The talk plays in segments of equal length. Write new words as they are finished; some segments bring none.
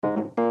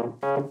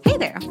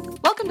there.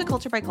 Welcome to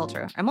Culture by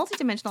Culture, a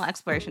multidimensional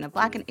exploration of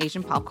Black and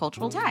Asian pop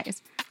cultural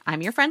ties.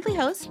 I'm your friendly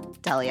host,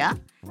 Delia,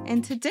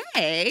 and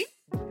today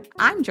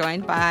I'm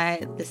joined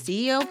by the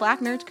CEO of Black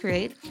Nerds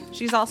Create.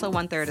 She's also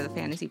 1/3 of the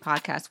fantasy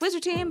podcast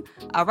Wizard Team,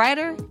 a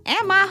writer,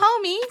 and my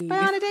homie,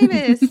 Bayana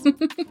Davis.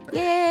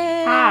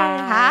 Yay!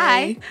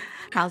 Hi.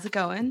 How's it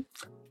going?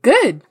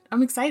 Good.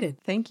 I'm excited.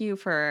 Thank you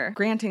for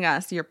granting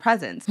us your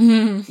presence.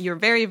 You're a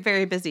very,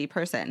 very busy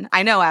person.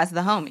 I know, as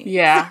the homie.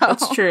 Yeah, so.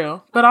 That's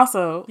true. But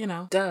also,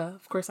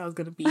 of course I was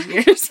going to be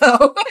here,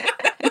 so...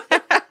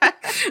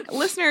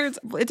 Listeners,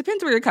 it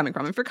depends where you're coming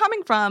from. If you're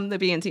coming from the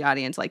BNT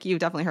audience, like you've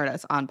definitely heard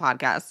us on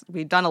podcasts.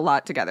 We've done a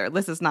lot together.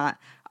 This is not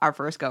our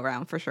first go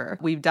round for sure.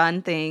 We've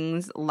done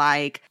things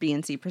like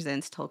BNC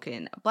Presents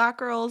Tolkien Black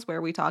Girls,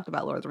 where we talked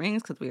about Lord of the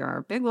Rings because we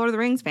are big Lord of the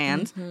Rings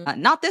fans.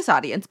 Not this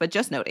audience, but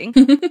just noting.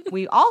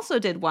 We also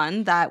did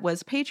one that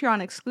was Patreon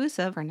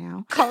exclusive for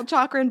now called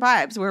Chakra and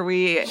Vibes, where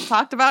we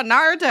talked about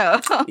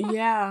Naruto.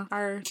 Yeah,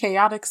 our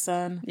chaotic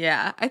son.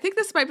 Yeah, I think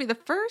this might be the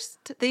first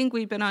thing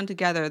we've been on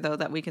together, though,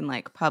 that we can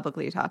like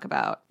publicly talk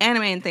about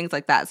anime and things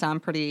like that. So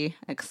I'm pretty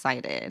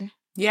excited.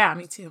 Yeah,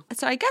 me too.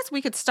 So I guess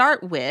we could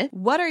start with,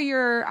 what are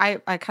your, I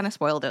kind of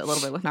spoiled it a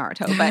little bit with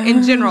Naruto, but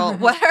in general,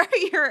 what are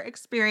your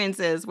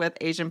experiences with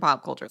Asian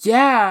pop culture?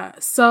 Yeah,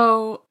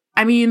 so,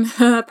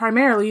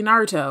 primarily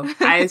Naruto.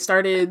 I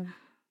started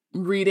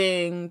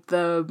reading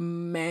the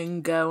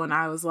manga when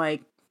I was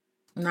like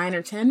 9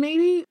 or 10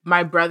 maybe.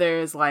 My brother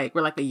is like,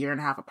 we're like a year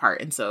and a half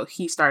apart, and so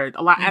he started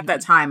a lot at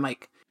that time,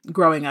 like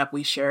growing up,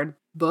 we shared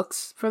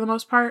books for the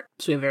most part,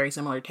 so we have very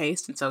similar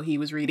taste, and so he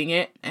was reading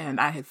it and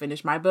I had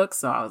finished my book,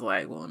 so I was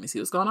like, well, let me see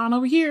what's going on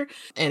over here,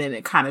 and then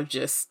it kind of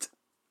just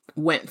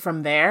went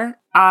from there.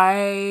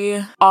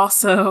 I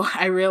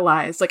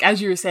realized, like,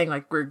 as you were saying,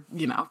 like, we're,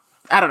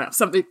 I don't know,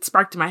 something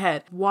sparked in my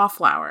head.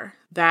 Wallflower,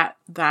 that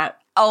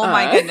oh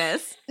my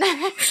goodness.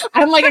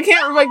 I'm like, I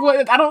can't remember,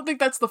 like, I don't think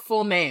that's the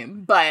full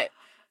name, but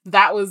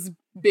that was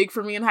big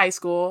for me in high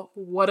school.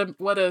 What a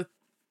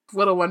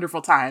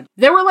wonderful time.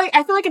 There were like,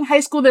 I feel like in high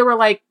school there were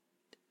like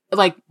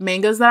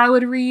mangas that I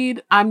would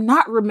read. I'm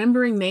not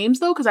remembering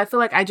names though, because I feel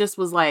like I just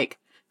was like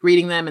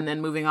reading them and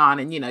then moving on,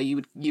 and you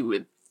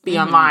would be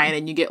online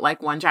and you get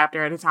like one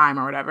chapter at a time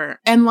or whatever.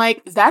 And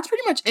like, that's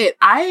pretty much it.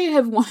 I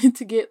have wanted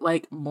to get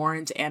like more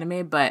into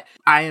anime, but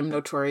I am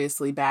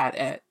notoriously bad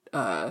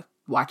at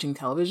watching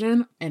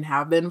television and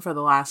have been for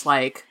the last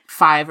like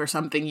 5 or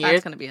something years.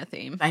 That's going to be a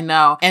theme. I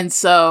know. And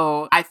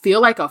so I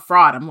feel like a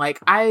fraud. I'm like,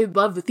 I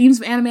love the themes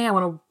of anime. I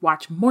want to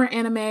watch more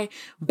anime,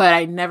 but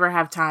I never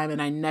have time,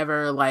 and I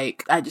never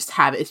I just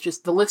have it. It's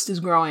just the list is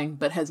growing,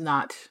 but has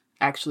not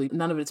actually,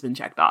 none of it's been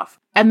checked off.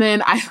 And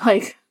then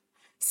I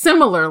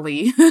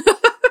similarly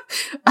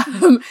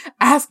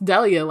asked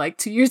Delia like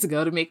 2 years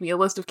ago to make me a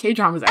list of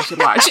K-dramas I should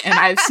watch. And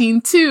I've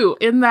seen 2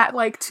 in that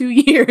like 2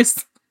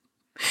 years.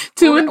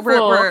 2 in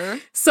full.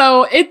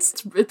 So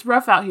it's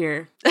rough out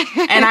here.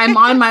 And I'm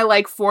on my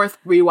like 4th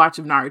rewatch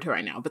of Naruto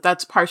right now. But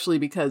that's partially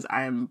because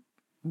I'm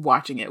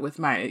watching it with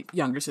my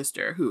younger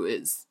sister, who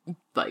is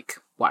like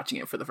watching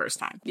it for the first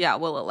time. Yeah,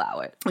 we'll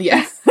allow it.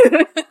 Yes.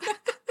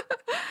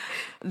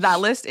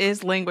 That list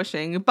is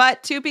languishing.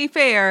 But to be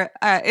fair,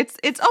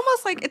 it's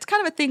almost like it's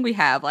kind of a thing we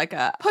have, like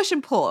a push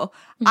and pull.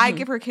 I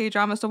give her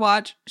K-dramas to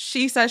watch.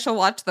 She says she'll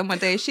watch them one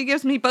day. She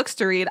gives me books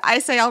to read. I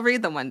say I'll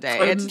read them one day.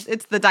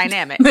 It's the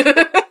dynamic.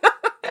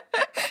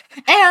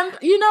 And,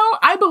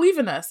 I believe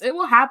in us. It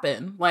will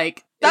happen.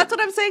 Like, that's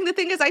what I'm saying. The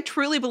thing is, I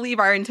truly believe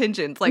our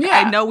intentions. Like, yeah.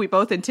 I know we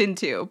both intend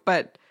to,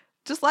 but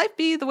just life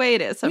be the way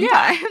it is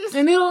sometimes. Yeah.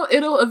 And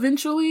it'll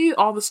eventually,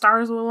 all the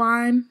stars will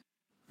align,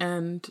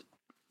 and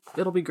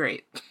it'll be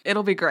great.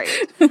 It'll be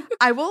great.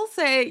 I will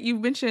say, you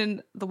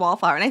mentioned the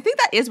Wallflower, and I think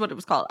that is what it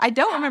was called. I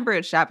don't remember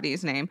its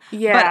Japanese name.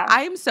 Yeah. But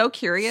I am so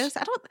curious.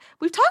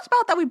 We've talked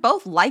about that we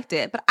both liked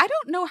it, but I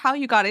don't know how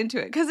you got into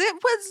it, because it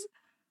was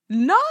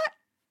not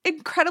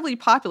incredibly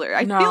popular.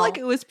 I feel like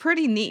it was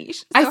pretty niche.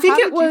 So I think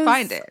how did you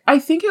find it? I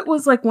think it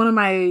was like one of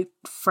my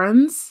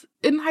friends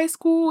in high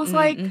school was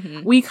like,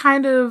 we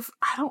kind of,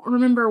 I don't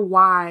remember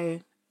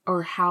why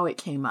or how it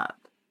came up.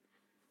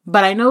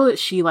 But I know that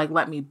she like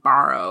let me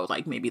borrow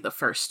like maybe the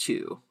first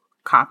 2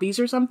 copies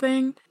or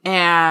something.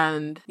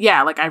 And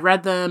yeah, like I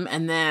read them,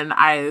 and then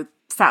I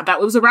found that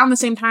was around the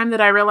same time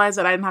that I realized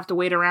that I didn't have to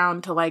wait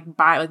around to like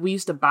buy, like we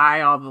used to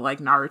buy all the like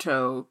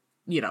Naruto,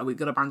 we'd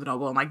go to Barnes &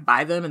 Noble and like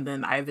buy them. And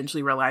then I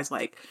eventually realized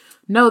like,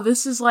 no,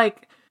 this is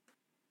like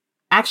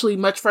actually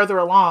much further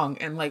along,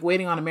 and like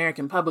waiting on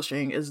American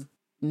publishing is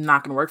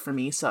not gonna work for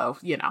me. So,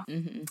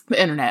 the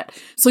internet.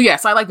 So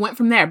yes, I like went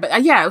from there.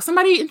 But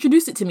somebody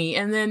introduced it to me,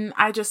 and then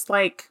I just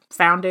like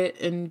found it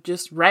and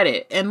just read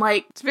it. And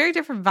like, it's a very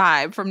different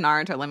vibe from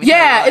Naruto. Let me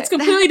tell you it's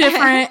completely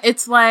different.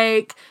 It's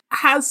like,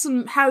 has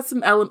some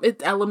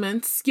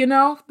elements, you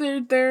know.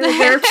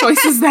 There are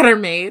choices that are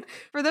made.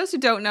 For those who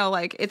don't know,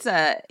 like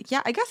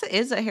I guess it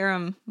is a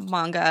harem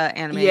manga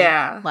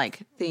anime, like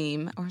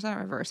theme, or is that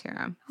reverse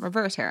harem?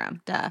 Reverse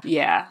harem, duh.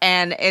 Yeah,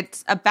 and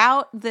it's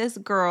about this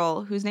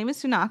girl whose name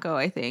is Sunako,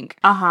 I think.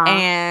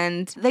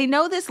 And they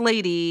know this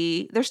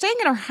lady. They're staying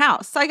in her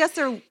house, so I guess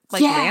they're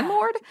like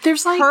landlord.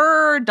 There's like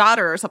her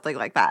daughter or something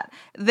like that.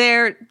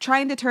 They're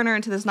trying to turn her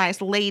into this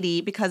nice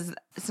lady because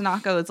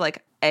Sunako is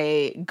like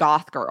a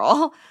goth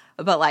girl,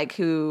 but like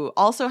who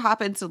also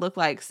happens to look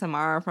like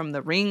Samara from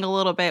The Ring a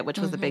little bit, which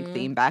was a big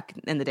theme back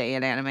in the day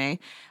in anime.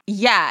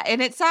 Yeah,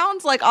 and it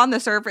sounds like on the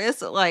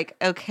surface, like,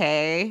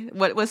 okay,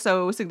 what was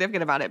so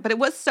significant about it? But it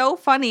was so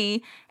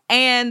funny.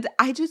 And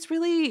I just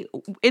really,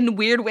 in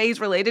weird ways,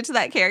 related to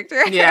that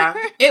character. Yeah.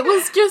 It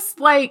was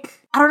just like,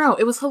 I don't know,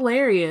 it was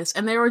hilarious.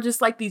 And there were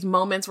just like these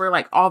moments where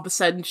like all of a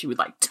sudden she would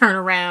like turn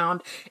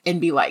around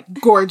and be like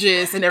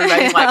gorgeous and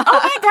everybody's like, oh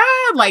my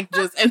God, like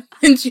just, and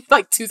then she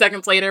like 2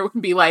 seconds later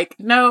would be like,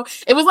 no.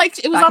 It was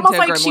back almost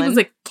like she was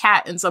a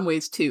cat in some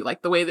ways too.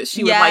 Like the way that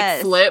she would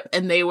like flip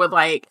and they would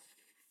like,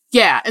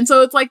 yeah. And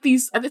so it's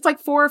like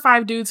 4 or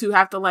 5 dudes who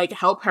have to like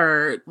help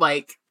her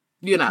like,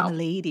 you know,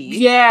 lady.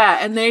 Yeah,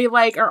 and they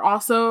like are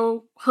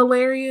also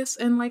hilarious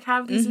and like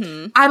have these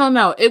I don't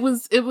know. It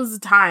was a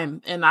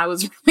time and I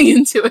was really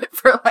into it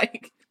for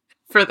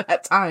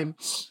that time.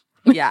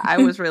 Yeah, I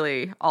was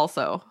really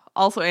also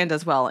and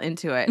as well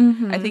into it.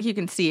 I think you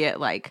can see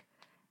it like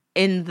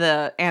in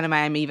the anime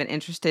I'm even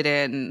interested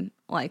in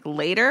like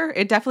later.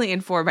 It definitely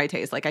informed my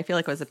taste. Like I feel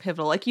like it was a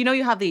pivotal, like, you know,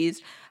 you have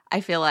these,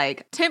 I feel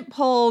like,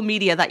 tentpole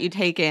media that you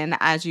take in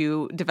as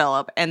you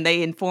develop, and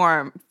they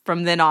inform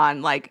from then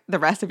on like the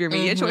rest of your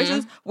media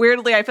choices.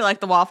 Weirdly, I feel like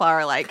the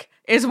Wallflower like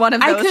is one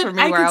of those for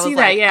me where I was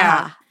like,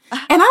 yeah.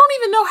 And I don't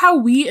even know how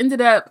we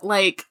ended up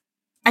like.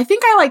 I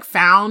think I like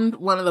found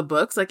one of the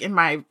books like in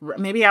my,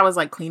 maybe I was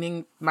like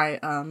cleaning my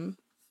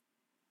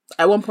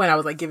at one point I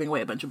was like giving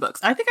away a bunch of books.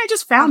 I think I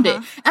just found it,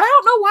 and I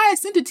don't know why I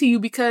sent it to you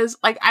because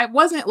like I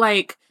wasn't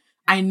like,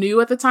 I knew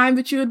at the time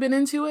that you had been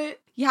into it.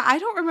 Yeah, I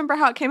don't remember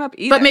how it came up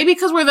either. But maybe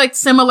because we're like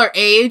similar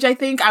age, I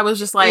think I was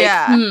just like,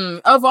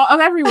 of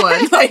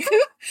everyone, like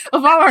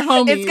of all our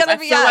homies, it's gonna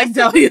be I feel like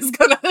Delia's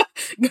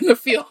gonna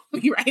feel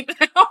me right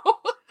now.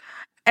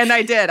 And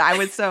I did. I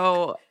was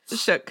so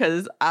shook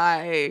because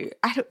I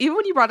don't, even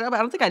when you brought it up, I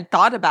don't think I'd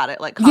thought about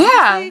it like consciously.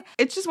 Yeah.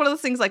 It's just one of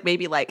those things like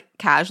maybe like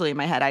casually in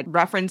my head I'd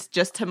reference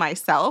just to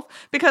myself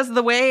because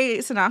the way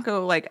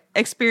Sanako like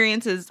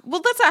experiences,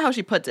 well, that's not how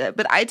she puts it,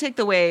 but I take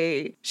the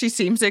way she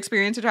seems to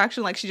experience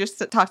attraction. Like she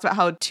just talks about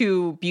how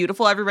too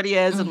beautiful everybody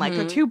is and like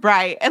they're too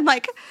bright and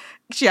like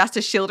she has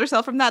to shield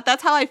herself from that.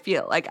 That's how I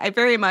feel. Like I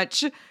very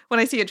much, when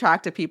I see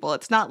attractive people,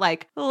 it's not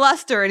like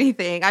lust or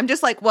anything. I'm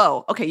just like,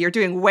 whoa, okay, you're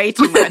doing way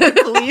too much.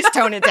 Please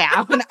tone it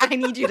down. I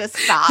need you to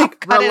stop.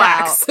 Cut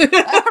Relax. It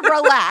out.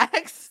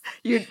 Relax.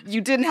 You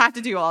didn't have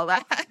to do all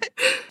that.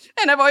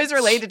 And I've always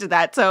related to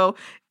that. So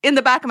in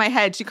the back of my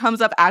head, she comes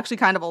up actually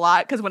kind of a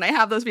lot because when I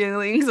have those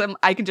feelings,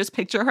 I can just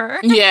picture her.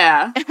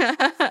 Yeah.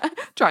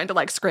 Trying to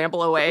like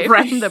scramble away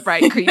from the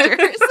bright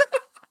creatures.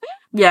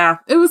 Yeah,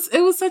 it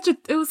was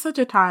such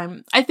a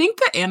time. I think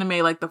the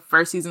anime, like the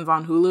first season's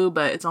on Hulu,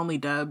 but it's only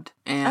dubbed.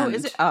 And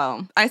is it?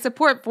 Oh, I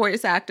support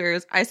voice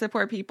actors. I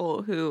support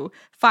people who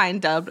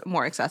find dubbed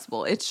more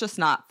accessible. It's just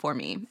not for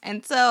me.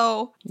 And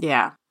so,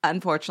 yeah,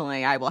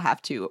 unfortunately, I will have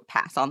to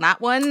pass on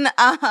that one.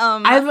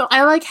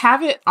 I like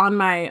have it on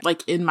my,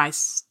 like in my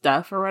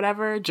stuff or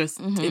whatever, just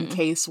in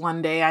case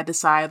one day I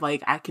decide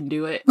like I can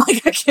do it.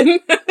 Like I can,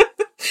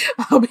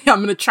 I'm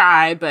gonna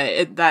try,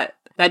 but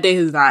that day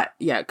has not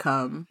yet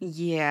come.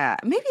 Yeah,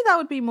 maybe that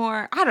would be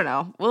more, I don't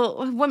know.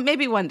 Well,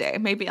 maybe one day.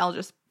 Maybe I'll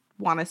just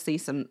want to see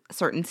some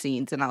certain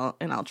scenes and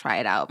I'll try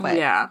it out. But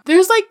yeah,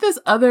 there's like this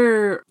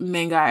other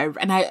manga,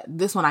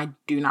 this one I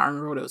do not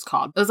remember what it was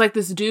called. It was like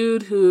this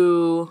dude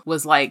who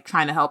was like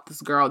trying to help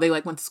this girl. They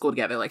like went to school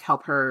together, like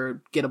help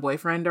her get a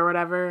boyfriend or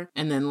whatever.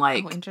 And then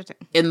like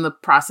in the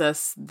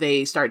process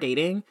they start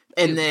dating,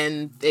 and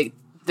then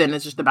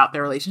it's just about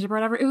their relationship or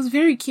whatever. It was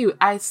very cute.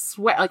 I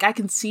swear, like I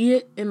can see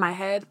it in my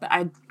head, but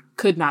I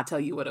could not tell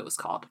you what it was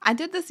called. I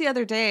did this the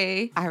other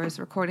day. I was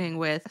recording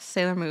with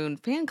Sailor Moon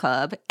Fan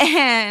Club,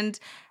 and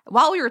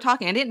while we were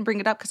talking, I didn't bring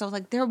it up because I was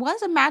like, there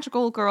was a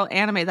magical girl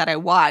anime that I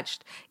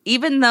watched,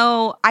 even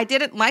though I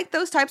didn't like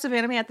those types of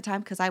anime at the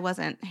time because I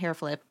wasn't hair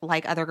flip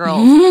like other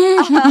girls.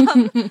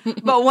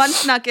 But one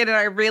snuck in and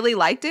I really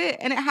liked it.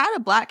 And it had a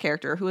black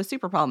character who was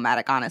super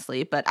problematic,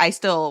 honestly. But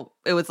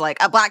it was like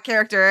a black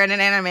character in an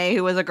anime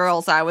who was a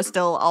girl, so I was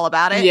still all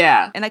about it.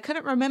 Yeah. And I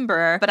couldn't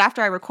remember. But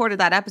after I recorded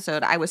that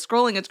episode, I was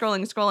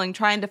scrolling,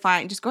 trying to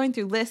find, just going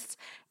through lists.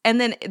 And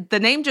then the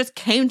name just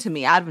came to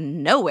me out of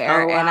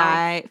nowhere, and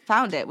I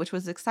found it, which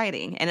was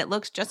exciting. And it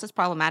looks just as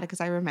problematic as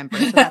I remember,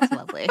 so that's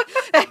lovely.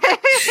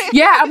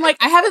 Yeah, I'm like,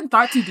 I haven't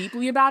thought too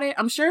deeply about it.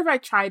 I'm sure if I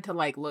tried to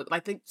like look,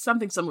 like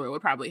something similar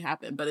would probably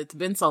happen, but it's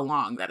been so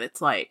long that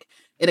it's like,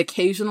 it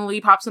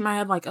occasionally pops in my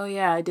head like, oh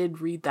yeah, I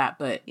did read that,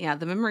 but... Yeah,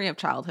 the memory of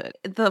childhood.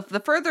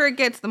 The further it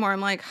gets, the more I'm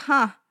like,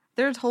 huh.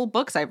 There's whole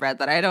books I've read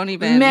that I don't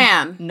even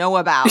know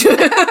about.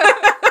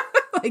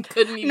 I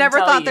couldn't even Never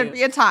tell thought you. there'd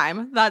be a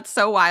time. That's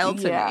so wild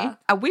to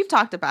me. We've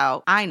talked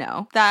about, I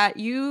know, that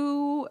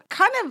you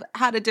kind of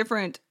had a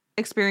different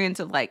experience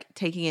of like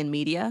taking in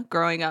media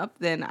growing up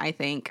than I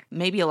think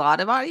maybe a lot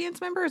of audience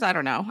members. I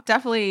don't know.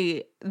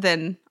 Definitely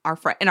than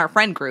in our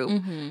friend group.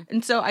 Mm-hmm.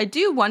 And so I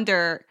do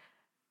wonder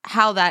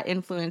how that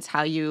influenced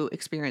how you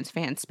experience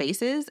fan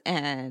spaces,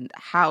 and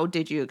how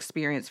did you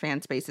experience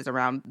fan spaces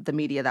around the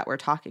media that we're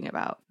talking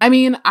about? I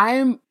mean,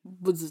 I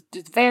was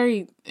just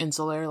very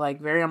insular,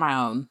 like very on my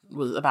own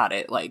was about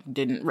it. Like,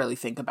 didn't really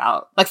think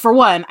about, like, for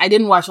one, I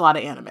didn't watch a lot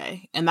of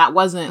anime, and that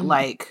wasn't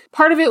like,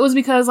 part of it was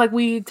because like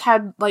we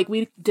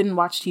didn't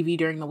watch TV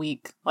during the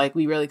week. Like,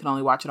 we really could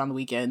only watch it on the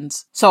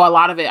weekends. So a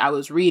lot of it I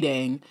was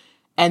reading.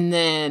 And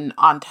then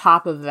on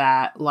top of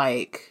that,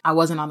 like, I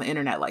wasn't on the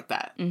internet like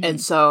that. Mm-hmm.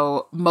 And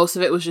so most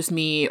of it was just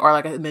me, or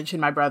like I mentioned,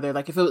 my brother.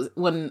 Like, if it was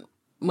when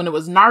it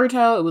was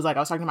Naruto, it was like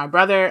I was talking to my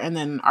brother and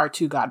then our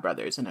two god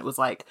brothers. And it was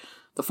like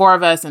the four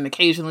of us. And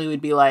occasionally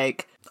we'd be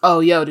like, oh,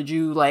 yo, did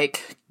you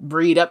like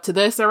read up to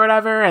this or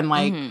whatever? And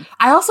like,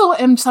 I also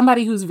am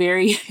somebody who's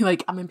very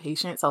like, I'm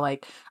impatient. So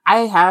like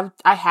I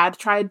had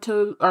tried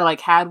to, or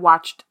like had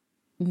watched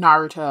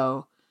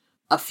Naruto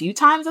a few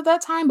times at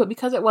that time, but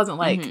because it wasn't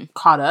like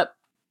caught up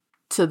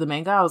to the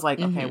manga, I was like,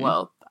 okay,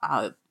 well,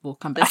 we'll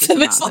come back to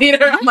this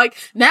later.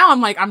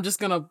 I'm just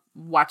gonna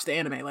watch the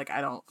anime. Like,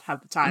 I don't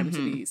have the time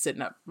to be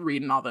sitting up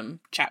reading all them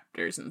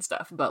chapters and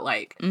stuff. But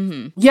like,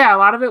 yeah, a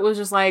lot of it was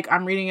just like,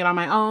 I'm reading it on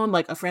my own.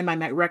 Like, a friend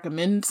might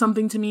recommend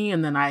something to me,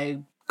 and then I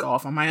go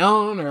off on my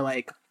own, or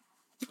like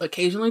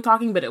occasionally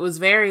talking. But it was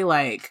very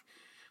like,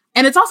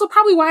 and it's also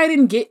probably why I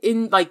didn't get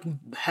in like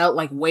hell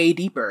like way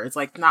deeper. It's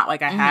like not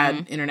like I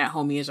had internet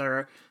homies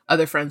or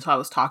other friends who I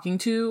was talking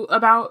to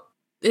about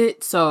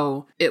it.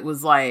 So it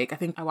was like, I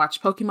think I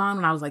watched Pokemon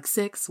when I was like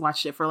 6,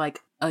 watched it for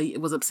like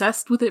was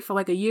obsessed with it for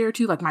like a year or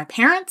two. Like, my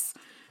parents,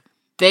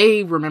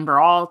 they remember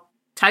all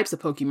types of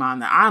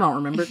Pokemon that I don't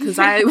remember because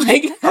I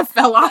like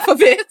fell off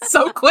of it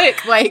so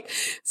quick. Like,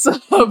 so,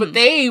 but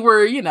they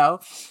were,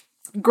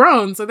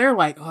 grown, so they're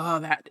like,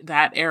 oh,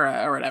 that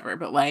era or whatever.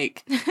 But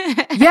like,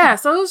 yeah,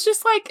 so it was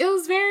just like, it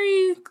was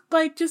very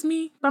like just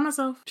me by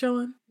myself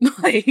chilling.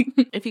 Like,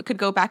 if you could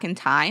go back in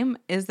time,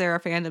 is there a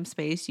fandom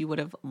space you would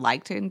have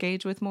liked to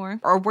engage with more,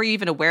 or were you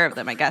even aware of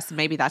them? I guess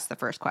maybe that's the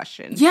first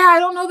question. Yeah, I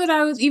don't know that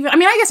I was even, I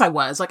mean, I guess I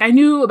was like, I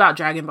knew about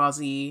Dragon Ball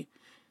Z.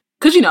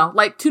 Because,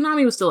 like,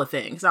 Toonami was still a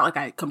thing. It's not like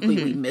I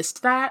completely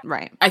missed that.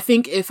 Right. I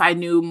think if I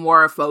knew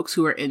more folks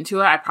who were into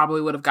it, I probably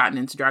would have gotten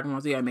into Dragon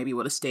Ball Z. I maybe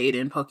would have stayed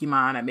in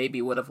Pokemon. I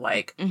maybe would have,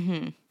 like,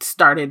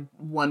 started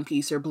One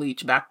Piece or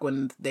Bleach back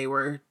when they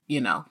were,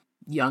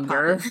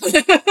 younger.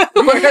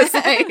 Whereas,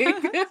 like,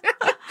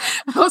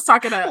 I was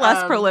talking to...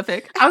 less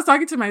prolific. I was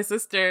talking to my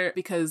sister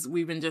because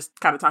we've been just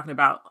kind of talking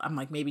about, I'm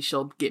like, maybe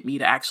she'll get me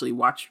to actually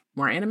watch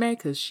more anime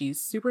because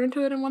she's super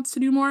into it and wants to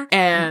do more.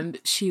 And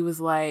she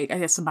was like, I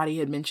guess somebody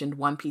had mentioned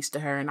One Piece to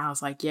her, and I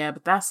was like, yeah,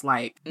 but that's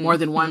like more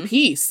than One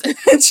Piece.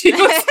 And she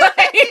was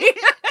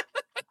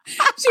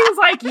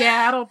like,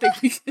 yeah, I don't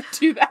think we could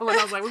do that one.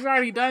 I was like, we've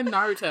already done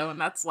Naruto, and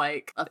that's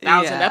like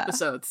 1,000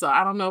 episodes. So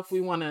I don't know if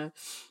we want to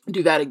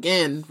do that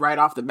again right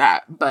off the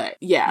bat. But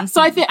yeah,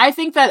 so I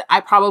think that I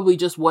probably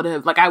just would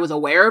have, like, I was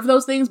aware of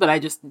those things, but I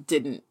just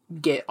didn't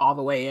get all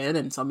the way in,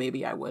 and so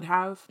maybe I would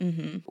have.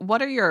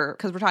 What are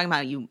because we're talking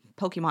about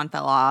Pokemon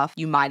fell off,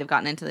 you might have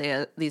gotten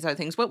into these other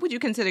things. What would you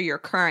consider your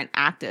current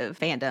active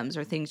fandoms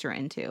or things you're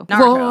into?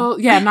 Naruto. Well,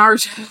 yeah,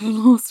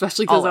 Naruto,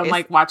 especially because I'm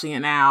like watching it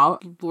now.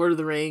 Lord of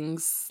the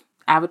Rings,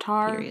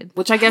 Avatar,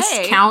 which I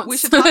guess counts. We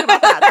should talk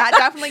about that. That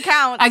definitely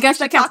counts. I guess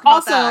that counts.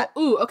 Also,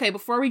 okay,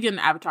 before we get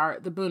into Avatar,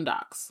 the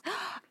Boondocks.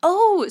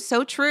 Oh,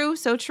 so true,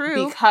 so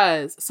true.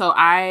 Because,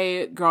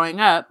 growing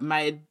up,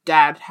 my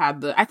dad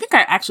had I think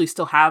I actually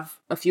still have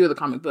a few of the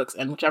comic books,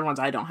 and whichever ones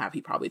I don't have,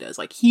 he probably does.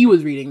 Like, he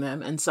was reading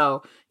them, and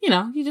so,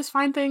 you just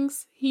find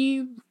things.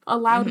 He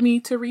allowed me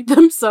to read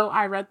them, so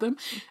I read them.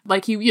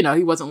 Like, he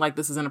wasn't like,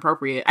 this is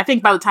inappropriate. I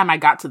think by the time I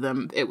got to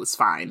them, it was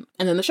fine.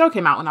 And then the show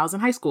came out when I was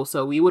in high school,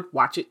 so we would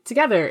watch it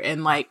together,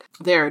 and like,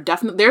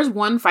 there's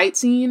one fight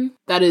scene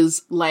that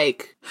is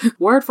like,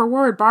 word for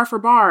word, bar for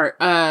bar,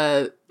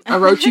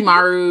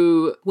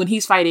 Orochimaru, when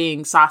he's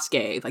fighting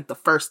Sasuke, like the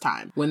first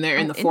time, when they're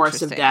in the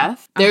Forest of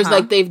Death, there's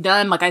like, they've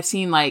done, like, I've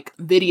seen like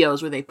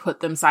videos where they put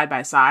them side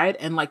by side,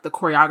 and like the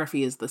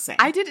choreography is the same.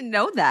 I didn't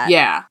know that.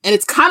 Yeah. And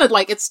it's kind of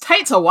like, it's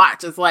tight to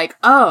watch. It's like,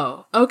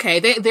 oh, okay.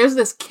 There's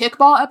this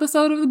kickball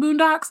episode of the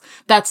Boondocks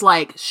that's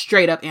like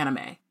straight up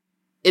anime.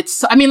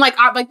 It's, I mean, like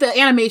the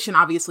animation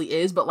obviously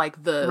is, but like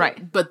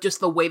but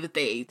just the way that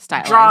they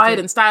draw it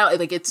and style it,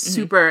 like, it's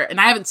super,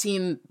 and I haven't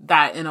seen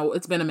that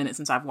it's been a minute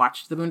since I've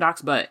watched the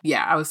Boondocks, but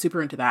yeah, I was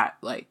super into that,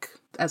 like,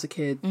 as a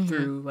kid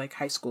through like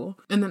high school.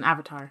 And then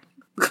Avatar.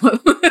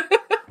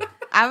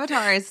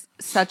 Avatar is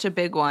such a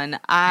big one.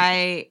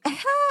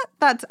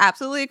 That's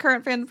absolutely a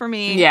current fandom for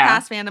me. Yeah.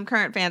 Past fandom,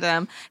 current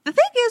fandom. The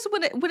thing is,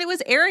 when it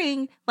was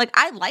airing, like,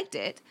 I liked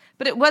it,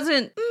 but it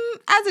wasn't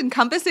as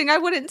encompassing, I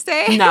wouldn't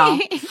say. No.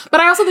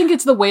 But I also think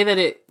it's the way that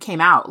it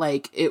came out.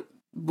 Like,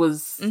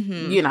 was,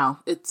 you know,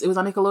 it was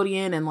on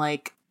Nickelodeon, and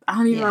like, I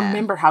don't even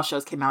remember how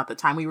shows came out at the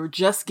time. We were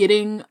just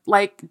getting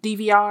like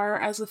DVR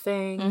as a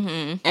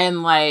thing.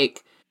 And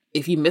like,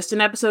 if you missed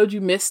an episode,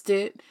 you missed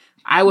it.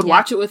 I would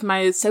watch it with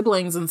my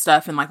siblings and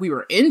stuff, and like we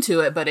were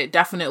into it, but it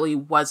definitely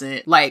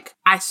wasn't like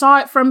I saw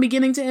it from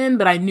beginning to end,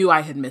 but I knew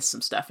I had missed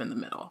some stuff in the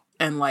middle.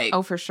 And like,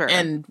 oh, for sure.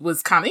 And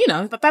was kind of, you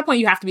know, at that point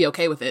you have to be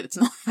okay with it. It's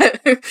not,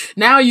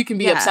 now you can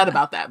be upset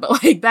about that.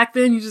 But like back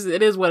then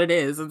it is what it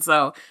is. And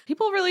so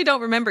people really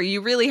don't remember.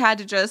 You really had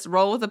to just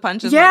roll with the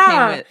punches.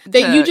 Yeah.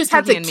 You just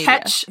had to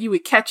catch, you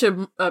would catch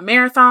a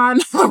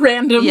marathon, a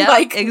random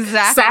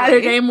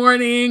Saturday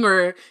morning,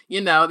 or, you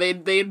know,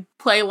 they'd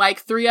play like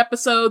 3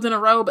 episodes in a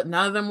row, but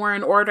none of them were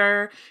in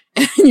order.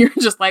 And you're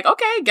just like,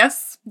 okay,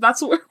 guess that's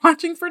what we're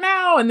watching for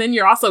now. And then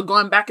you're also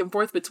going back and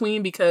forth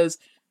between because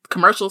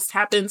commercials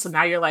happen, so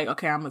now you're like,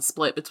 okay, I'm gonna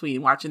split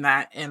between watching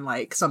that and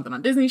like something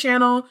on Disney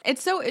Channel.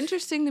 It's so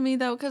interesting to me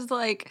though, because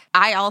like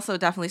I also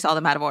definitely saw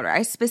them out of order.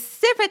 I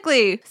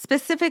specifically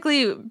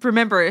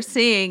remember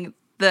seeing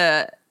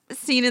the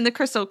scene in the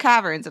Crystal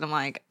Caverns, and I'm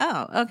like,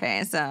 oh,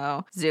 okay,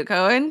 so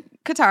Zuko and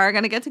Katara are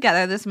gonna get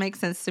together. This makes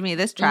sense to me.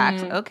 This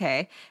tracks.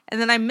 Okay. And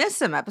then I missed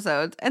some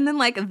episodes, and then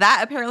like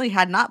that apparently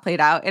had not played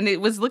out, and it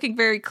was looking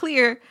very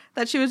clear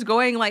that she was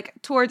going like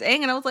towards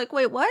Aang, and I was like,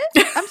 wait, what?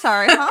 I'm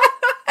sorry, huh?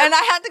 And I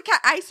had to,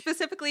 I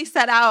specifically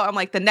set out, I'm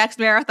like, the next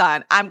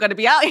marathon, I'm going to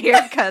be out here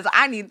because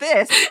I need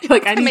this.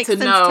 Like, I need to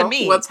know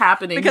what's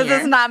happening because here.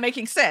 It's not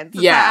making sense.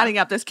 It's not adding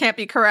up. This can't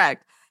be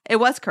correct.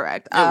 It was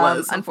correct. It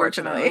was,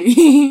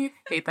 unfortunately.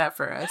 Hate that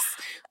for us.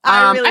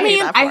 I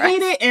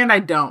hate it and I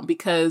don't,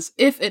 because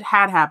if it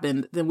had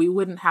happened, then we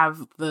wouldn't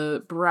have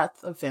the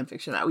breadth of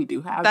fanfiction that we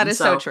do have. That is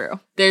so true.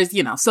 There's,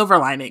 you know, silver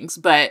linings.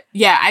 But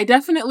yeah, I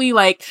definitely,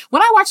 like,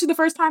 when I watched it the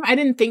first time, I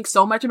didn't think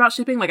so much about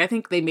shipping. Like, I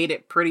think they made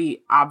it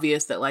pretty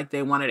obvious that, like,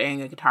 they wanted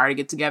Aang and Katara to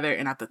get together.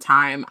 And at the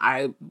time,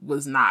 I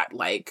was not,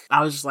 like,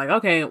 I was just like,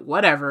 okay,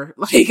 whatever.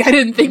 Like, I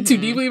didn't think too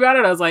deeply about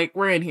it. I was like,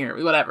 we're in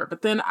here, whatever.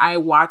 But then I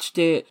watched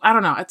it, I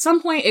don't know, at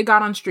some point it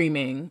got on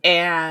streaming,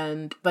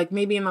 and, like,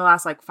 maybe in the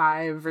last, like,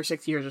 5 or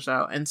 6 years or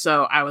so. And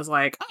so I was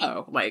like,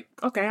 oh, like,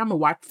 okay, I'm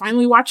gonna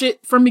finally watch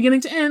it from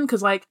beginning to end.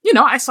 Cause like, you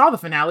know, I saw the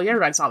finale,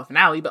 everybody saw the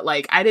finale, but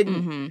like, I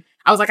didn't,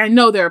 I was like, I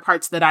know there are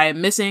parts that I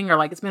am missing, or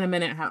like, it's been a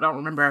minute, I don't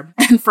remember.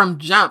 And from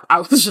jump, I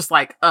was just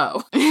like,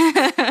 oh,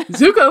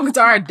 Zuko and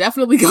Katara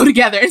definitely go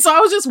together. And so I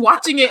was just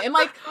watching it and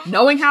like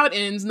knowing how it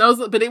ends,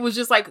 but it was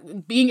just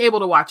like being able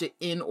to watch it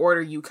in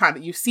order. You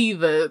see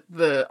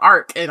the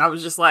arc, and I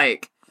was just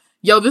like,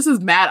 yo, this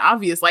is mad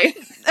obvious. Like,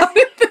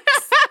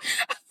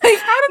 like,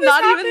 how did this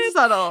not happen? Even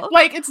subtle.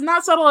 Like, it's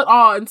not subtle at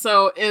all. And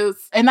so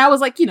and I was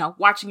like, you know,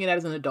 watching it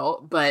as an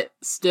adult, but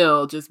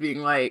still just being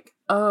like,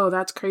 oh,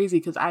 that's crazy,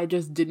 because I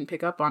just didn't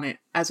pick up on it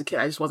as a kid.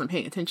 I just wasn't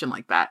paying attention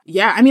like that.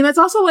 Yeah, I mean, that's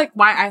also like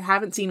why I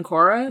haven't seen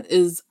Korra,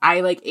 is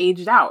I like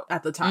aged out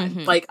at the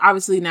time. Like,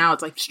 obviously now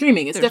it's like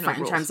streaming. It's different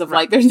in terms of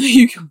like,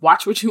 you can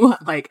watch what you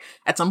want. Like,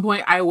 at some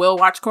point I will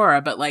watch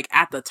Korra, but like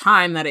at the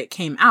time that it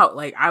came out,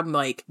 like I'm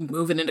like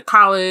moving into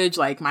college,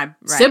 like my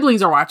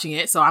siblings are watching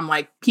it. So I'm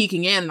like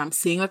peeking in and I'm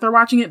seeing that they're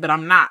watching it, but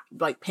I'm not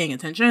like paying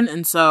attention.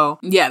 And so,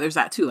 yeah, there's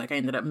that too. Like I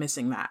ended up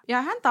missing that. Yeah,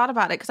 I hadn't thought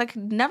about it because I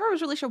never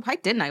was really sure why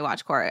didn't I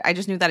watch Korra. I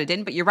just knew that I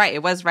didn't, but you're right.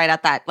 It was right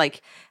at that,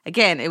 like,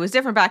 again, it was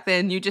different back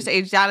then. You just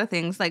aged out of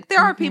things. Like, there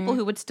are people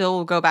who would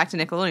still go back to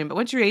Nickelodeon, but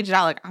once you aged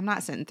out, like, I'm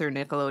not sitting through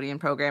Nickelodeon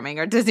programming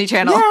or Disney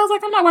Channel. Yeah, I was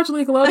like, I'm not watching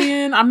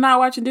Nickelodeon. I'm not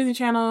watching Disney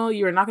Channel.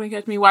 You are not going to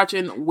catch me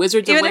watching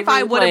Wizards of Waverly Place.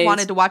 Even if I would have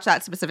wanted to watch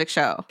that specific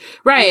show.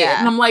 Right. Yeah.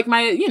 And I'm like,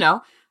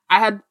 I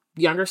had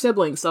younger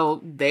siblings,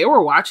 so they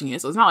were watching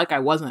it. So it's not like I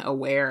wasn't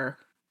aware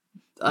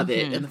of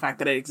it and the fact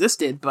that it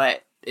existed,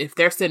 but if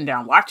they're sitting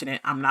down watching it,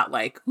 I'm not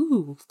like,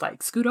 ooh,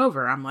 like scoot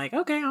over. I'm like,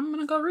 okay, I'm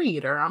going to go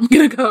read, or I'm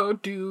going to go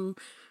do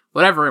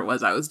whatever it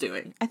was I was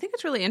doing. I think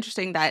it's really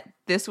interesting that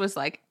this was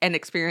like an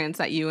experience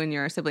that you and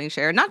your siblings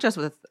shared, not just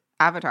with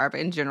Avatar, but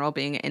in general,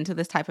 being into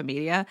this type of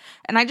media.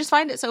 And I just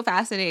find it so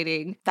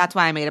fascinating. That's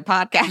why I made a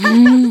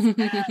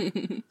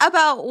podcast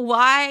about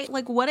why,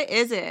 like, what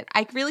is it?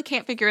 I really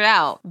can't figure it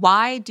out.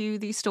 Why do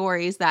these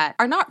stories that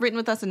are not written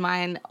with us in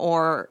mind,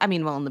 or, I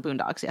mean, well, in the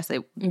Boondocks, yes,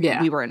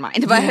 we were in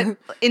mind, but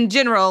in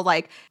general,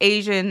 like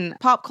Asian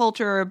pop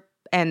culture,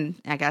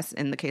 and I guess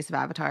in the case of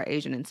Avatar,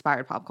 Asian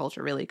inspired pop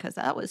culture, really, because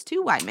that was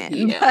 2 white men.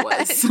 Yeah,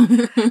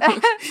 it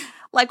was.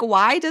 Like,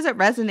 why does it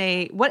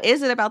resonate? What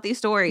is it about these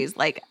stories,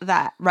 like,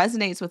 that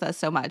resonates with us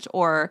so much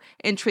or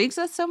intrigues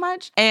us so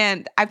much?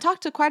 And I've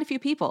talked to quite a few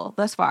people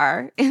thus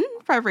far in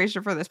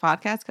preparation for this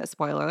podcast, because,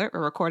 spoiler alert,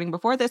 we're recording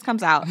before this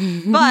comes out,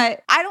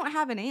 but I don't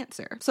have an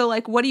answer. So,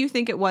 like, what do you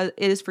think it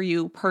is for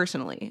you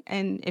personally?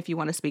 And if you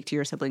want to speak to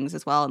your siblings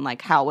as well, and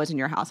like how it was in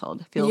your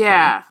household, feel free.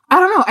 I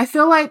don't know. I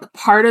feel like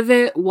part of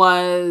it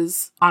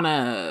was on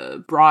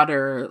a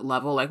broader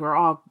level. Like, we're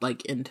all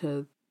like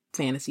into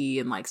fantasy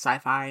and like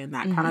sci-fi and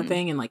that kind of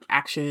thing, and like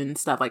action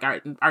stuff. Like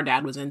our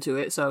dad was into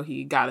it, so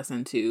he got us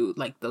into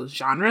like those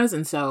genres.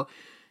 And so,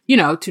 you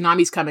know,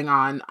 Toonami's coming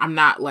on, I'm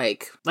not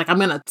like I'm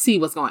gonna see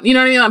what's going on, you know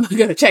what I mean? I'm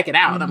gonna check it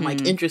out. I'm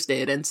like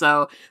interested. And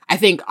so I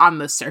think on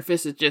the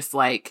surface it's just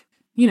like,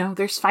 you know,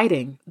 there's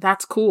fighting.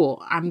 That's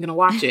cool. I'm going to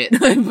watch it.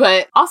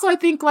 But also I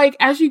think like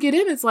as you get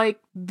in, it's like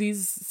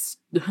these,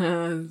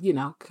 you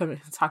know,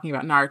 talking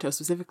about Naruto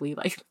specifically,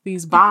 like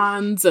these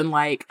bonds and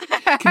like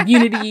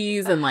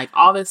communities and like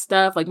all this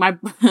stuff. Like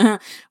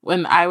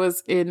when I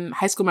was in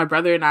high school, my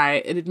brother and I,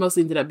 it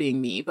mostly ended up being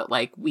me, but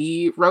like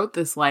we wrote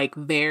this like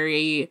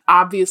very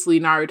obviously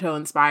Naruto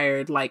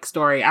inspired like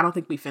story. I don't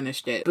think we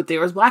finished it, but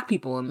there was black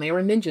people and they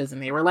were ninjas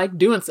and they were like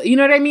doing so, you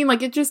know what I mean?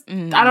 Like it just,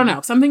 I don't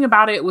know. Something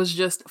about it was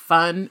just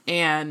fun,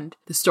 and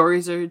the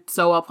stories are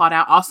so well plotted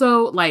out.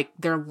 Also, like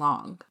they're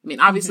long. I mean,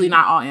 obviously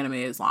not all anime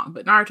is long,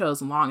 but Naruto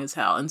is long as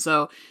hell. And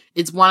so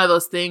it's one of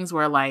those things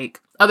where like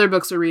other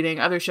books we're reading,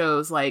 other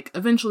shows, like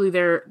eventually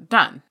they're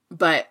done.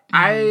 But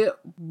I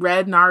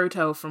read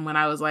Naruto from when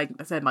I was like,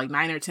 I said like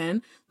 9 or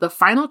 10. The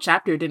final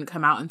chapter didn't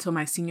come out until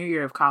my senior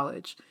year of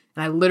college.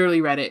 And I literally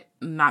read it,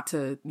 not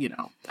to, you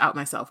know, out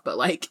myself, but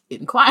like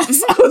in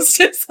class. I was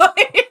just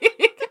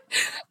like,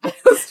 I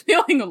was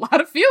feeling a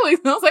lot of feelings.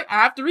 And I was like, I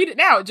have to read it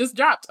now. It just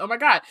dropped. Oh my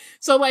God.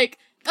 So like,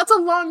 that's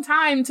a long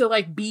time to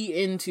like be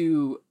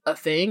into a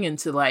thing and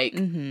to like,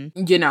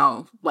 you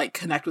know, like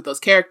connect with those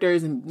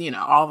characters and, you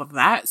know, all of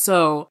that.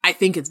 So I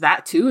think it's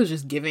that too, is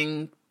just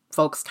giving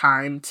folks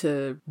time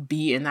to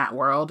be in that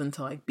world and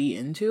to like be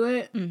into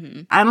it.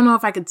 I don't know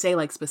if I could say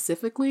like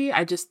specifically.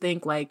 I just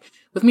think like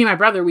with me and my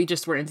brother, we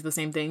just were into the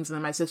same things. And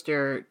then my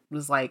sister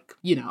was like,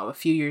 you know, a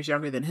few years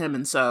younger than him.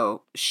 And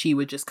so she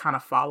would just kind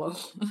of follow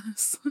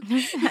us.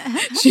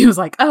 She was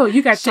like, oh,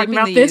 you guys talking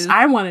about this?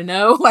 I want to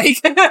know. Like,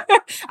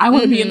 I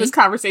want to be in this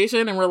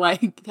conversation. And we're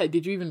like, hey,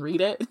 did you even read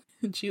it?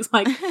 And she's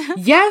like,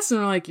 yes. And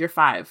we're like, you're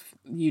 5.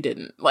 You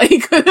didn't.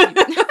 Like,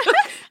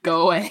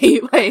 go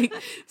away. Like,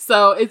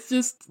 so it's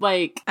just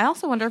like, I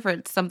also wonder if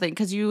it's something,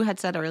 because you had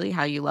said earlier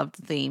how you loved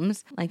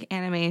themes, like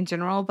anime in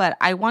general, but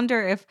I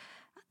wonder if,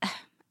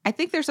 I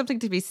think there's something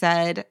to be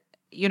said,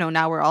 you know,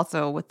 now we're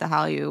also with the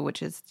Hallyu,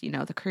 which is, you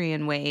know, the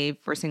Korean wave.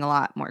 We're seeing a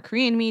lot more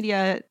Korean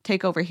media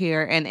take over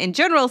here, and in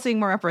general, seeing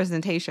more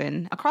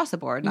representation across the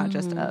board, not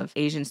just of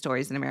Asian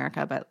stories in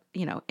America, but,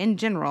 you know, in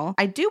general.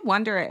 I do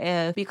wonder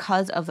if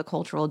because of the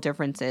cultural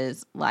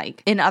differences,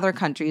 like in other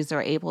countries,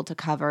 they're able to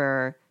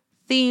cover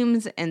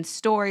themes and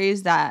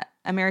stories that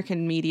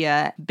American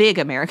media, big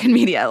American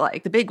media,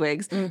 like the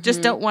bigwigs,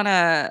 just don't want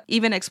to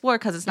even explore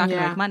because it's not going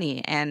to make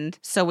money. And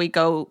so we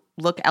go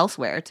look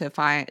elsewhere to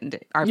find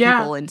our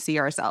people and see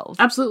ourselves.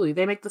 Absolutely.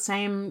 They make the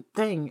same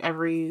thing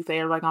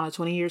they're like on a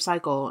 20-year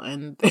cycle,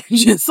 and they're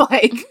just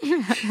like,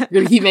 you're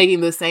going to keep making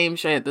the same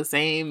shit, the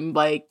same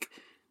like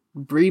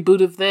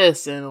reboot of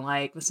this and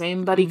like the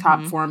same buddy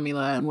cop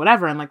formula and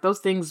whatever. And like those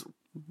things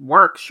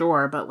work,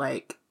 sure, but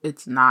like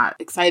it's not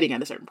exciting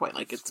at a certain point.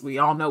 Like we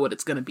all know what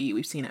it's going to be.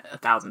 We've seen it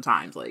 1,000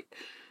 times. Like,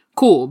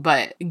 cool.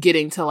 But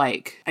getting to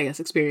like, I guess,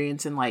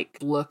 experience and like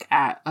look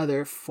at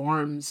other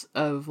forms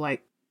of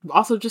like,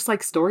 also just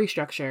like story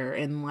structure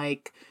and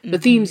like the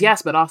themes,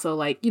 yes, but also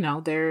like, you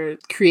know, they're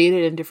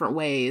created in different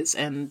ways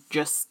and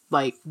just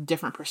like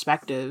different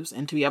perspectives.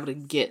 And to be able to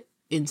get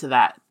into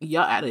that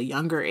at a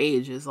younger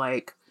age is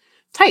like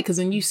tight, because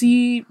then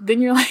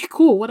you're like,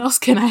 cool, what else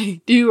can I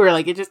do? Or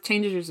like it just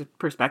changes your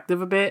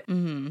perspective a bit.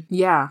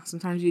 Yeah,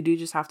 sometimes you do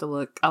just have to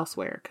look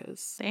elsewhere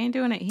because they ain't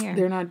doing it here.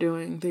 They're not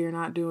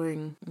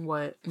doing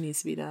what needs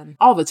to be done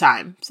all the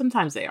time.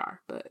 Sometimes they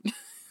are, but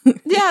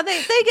yeah,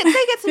 they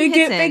get some hits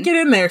in. They get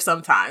in there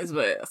sometimes,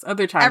 but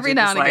other times every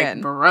now and like,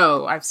 again,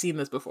 bro, I've seen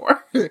this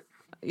before.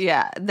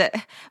 Yeah,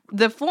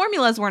 the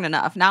formulas weren't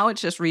enough. Now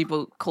it's just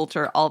reboot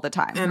culture all the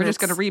time. And we're just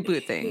going to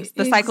reboot things.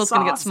 The cycle's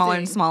going to get smaller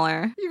and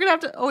smaller. You're going to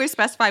have to always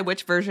specify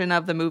which version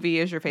of the movie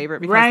is your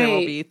favorite, because there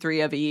will be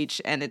 3 of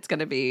each, and it's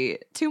going to be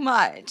too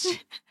much.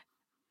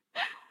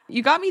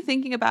 You got me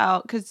thinking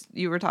about, because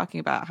you were talking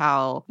about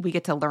how we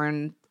get to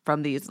learn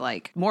from these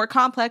like more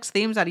complex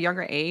themes at a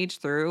younger age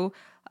through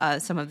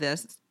some of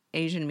this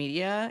Asian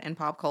media and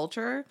pop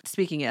culture,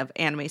 speaking of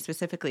anime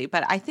specifically.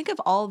 But I think of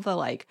all the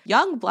like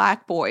young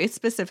Black boys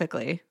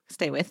specifically,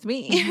 stay with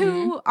me,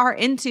 who are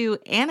into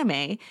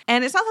anime.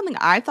 And it's not something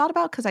I thought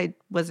about because I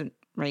wasn't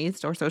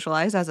raised or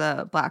socialized as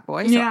a Black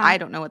boy. So I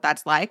don't know what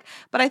that's like.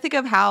 But I think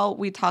of how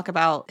we talk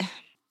about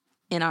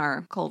in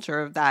our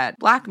culture that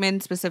Black men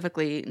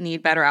specifically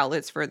need better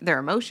outlets for their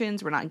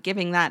emotions. We're not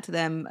giving that to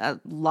them a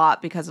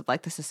lot because of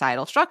like the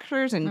societal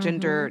structures and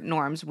gender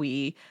norms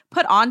we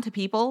put onto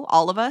people,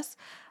 all of us.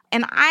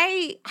 And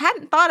I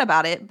hadn't thought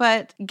about it,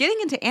 but getting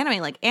into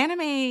anime, like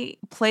anime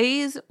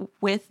plays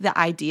with the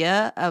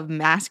idea of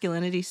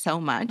masculinity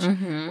so much.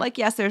 Like,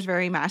 yes, there's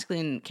very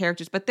masculine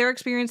characters, but they're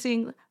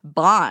experiencing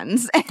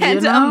bonds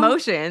and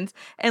emotions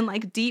and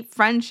like deep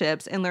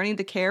friendships and learning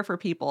to care for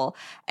people.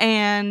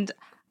 And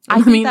I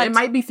mean, it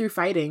might be through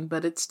fighting,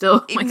 but it's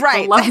still like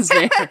the love is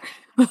there.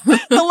 The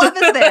love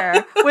is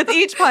there. With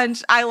each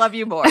punch, I love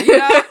you more. You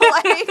know,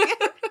 like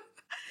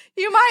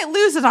you might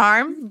lose an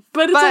arm,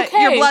 but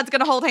okay. Your blood's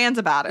gonna hold hands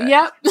about it.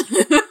 Yep.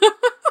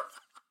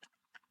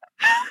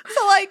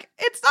 So like,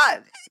 it's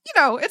not,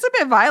 it's a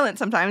bit violent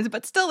sometimes,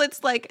 but still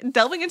it's like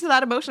delving into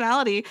that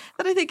emotionality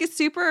that I think is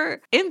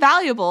super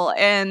invaluable.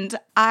 And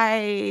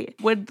I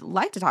would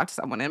like to talk to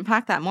someone and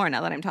unpack that more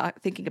now that I'm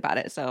thinking about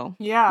it. So,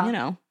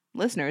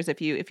 listeners,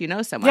 if you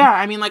know someone. Yeah,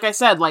 I mean, like I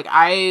said, like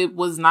I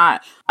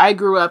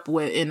grew up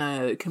in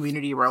a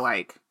community where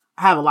like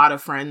I have a lot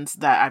of friends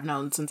that I've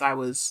known since I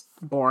was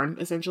born,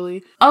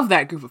 essentially. Of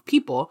that group of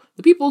people,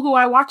 the people who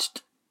I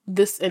watched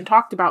this and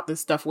talked about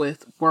this stuff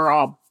with were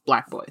all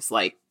Black boys.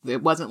 Like,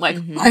 it wasn't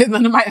like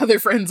none of my other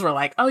friends were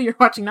like, oh, you're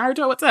watching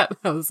Naruto? What's up?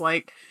 I was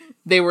like,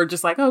 they were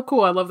just like, oh,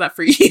 cool. I love that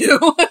for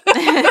you.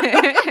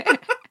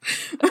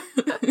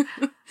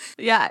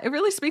 Yeah, it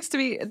really speaks to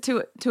me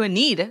to a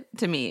need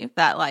to me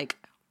that like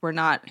we're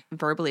not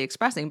verbally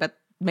expressing, but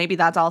maybe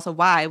that's also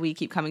why we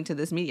keep coming to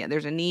this media.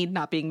 There's a need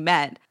not being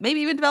met,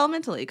 maybe even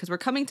developmentally, because we're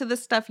coming to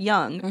this stuff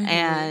young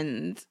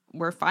and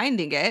we're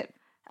finding it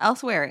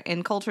elsewhere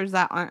in cultures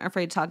that aren't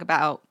afraid to talk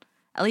about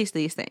at least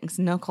these things.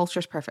 No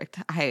culture's perfect,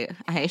 I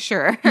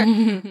assure,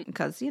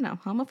 because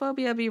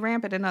homophobia be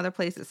rampant in other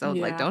places. So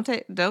like, don't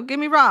get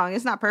me wrong,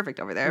 it's not perfect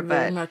over there.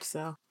 Very but much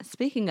so.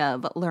 Speaking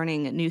of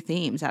learning new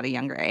themes at a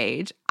younger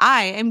age,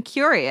 I am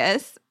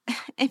curious.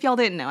 If y'all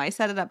didn't know, I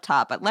said it up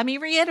top, but let me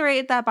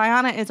reiterate that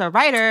Bayana is a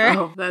writer.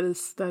 Oh, that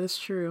is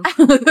true.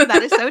 That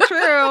is so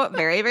true.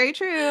 Very, very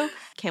true.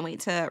 Can't wait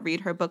to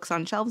read her books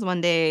on shelves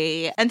one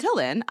day. Until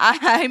then,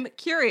 I'm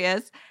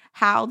curious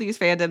how these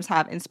fandoms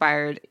have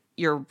inspired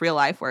your real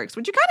life works,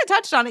 which you kind of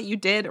touched on it. You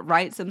did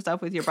write some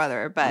stuff with your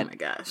brother, but oh my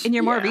gosh, in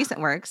your more recent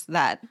works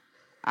that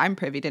I'm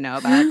privy to know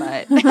about,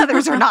 but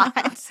others are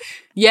not.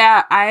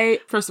 Yeah, I,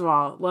 first of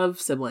all, love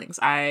siblings.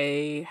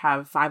 I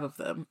have 5 of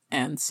them.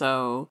 And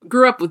so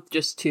grew up with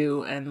just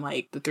 2, and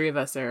like the 3 of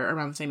us are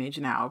around the same age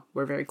now.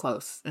 We're very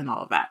close and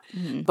all of that.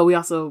 But we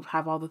also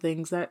have all the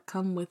things that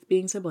come with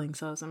being siblings.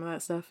 So some of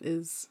that stuff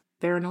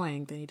they're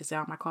annoying. They need to stay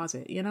out of my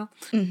closet,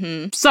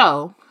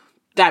 So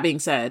that being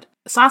said,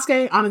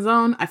 Sasuke on his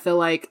own, I feel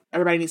like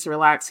everybody needs to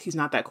relax. He's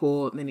not that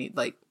cool. They need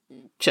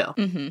chill.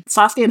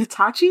 Sasuke and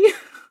Itachi.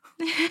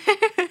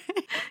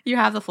 You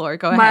have the floor.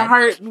 Go ahead. My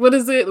heart, what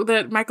is it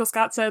that Michael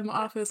Scott said in The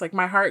Office? Like,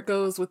 my heart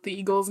goes with the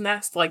eagle's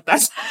nest. Like,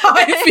 that's how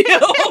I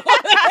feel.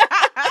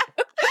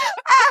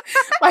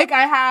 Like,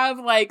 I have,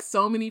 like,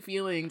 so many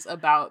feelings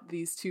about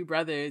these 2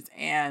 brothers,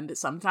 and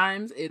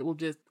sometimes it will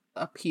just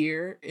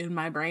appear in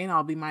my brain.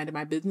 I'll be minding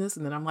my business,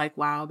 and then I'm like,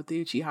 wow, but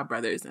the Uchiha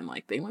brothers, and,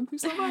 like, they went through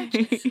so much.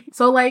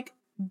 So, like,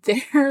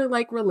 their,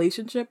 like,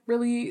 relationship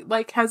really,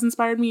 like, has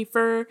inspired me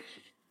for...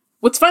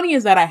 What's funny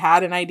is that I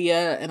had an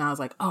idea and I was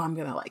like, oh, I'm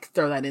going to like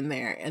throw that in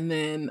there. And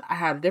then I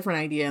had a different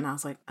idea and I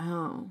was like,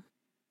 oh,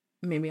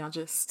 maybe I'll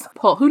just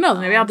pull. Who knows?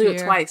 Maybe I'll do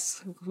it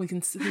twice.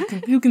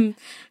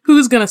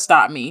 Who's going to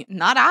stop me?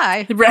 Not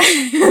I.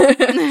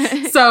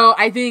 Right. So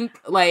I think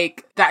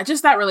like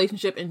that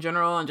relationship in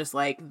general, and just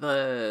like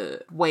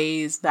the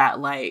ways that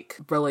like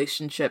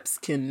relationships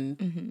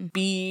can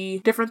be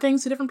different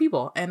things to different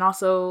people, and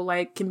also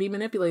like can be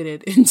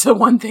manipulated into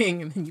one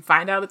thing and then you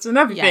find out it's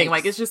another thing.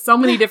 Like, it's just so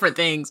many different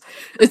things.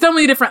 There's so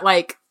many different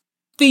like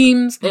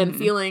themes and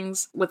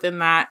feelings within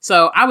that.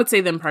 So I would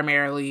say them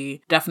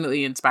primarily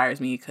definitely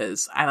inspires me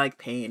because I like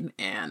pain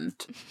and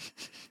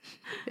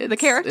the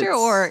character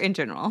or in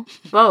general?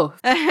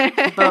 Both.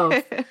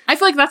 Both. I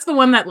feel like that's the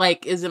one that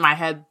like is in my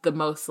head the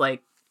most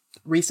like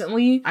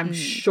recently. I'm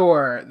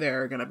sure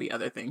there are going to be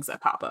other things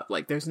that pop up.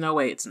 Like, there's no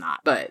way it's not.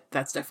 But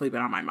that's definitely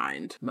been on my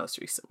mind most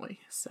recently.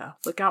 So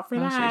look out for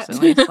that.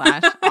 Recently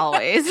 /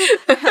 always.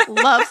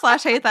 Love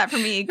 / hate that for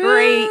me.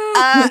 Great.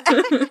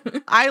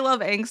 I love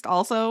angst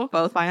also.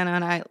 Both Bayana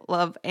and I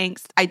love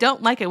angst. I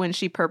don't like it when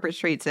she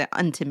perpetrates it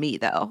unto me,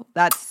 though.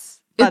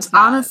 It's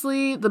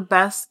honestly the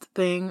best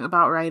thing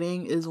about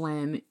writing is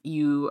when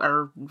you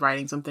are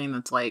writing something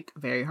that's like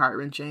very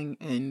heart-wrenching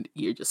and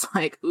you're just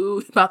like,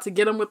 ooh, about to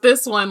get him with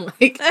this one.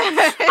 Like,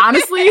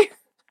 honestly,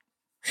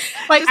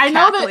 like I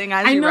know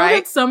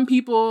that some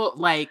people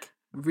like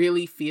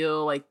really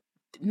feel like,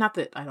 not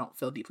that I don't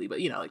feel deeply, but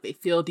like they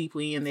feel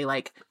deeply and they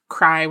like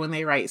cry when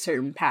they write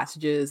certain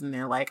passages and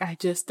they're like, I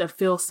just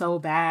feel so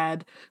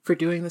bad for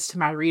doing this to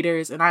my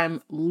readers. And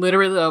I'm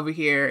literally over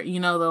here,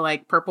 the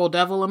like purple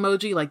devil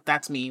emoji, like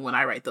that's me when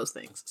I write those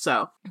things.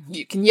 So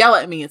you can yell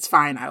at me, it's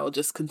fine. I will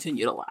just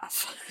continue to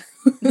laugh.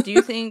 Do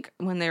you think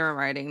when they were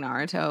writing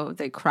Naruto,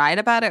 they cried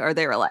about it, or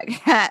they were like,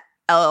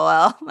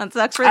 LOL, that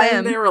sucks for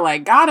them? They were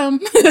like, got him.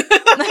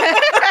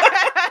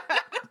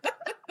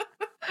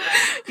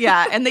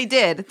 Yeah, and they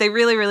did. They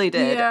really, really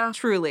did. Yeah.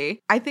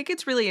 Truly. I think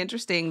it's really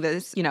interesting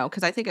this,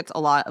 because I think it's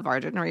a lot of our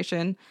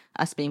generation,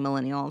 us being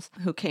millennials,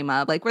 who came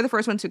up, like, we're the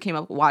first ones who came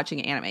up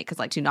watching anime, because,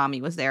 like,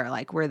 Toonami was there.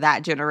 Like, we're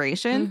that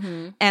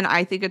generation. And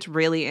I think it's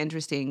really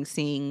interesting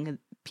seeing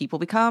people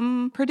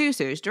become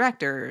producers,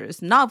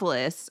 directors,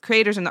 novelists,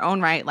 creators in their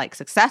own right, like,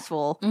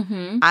 successful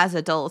as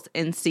adults,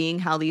 and seeing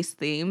how these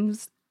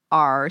themes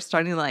are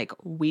starting to like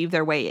weave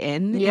their way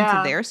into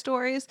their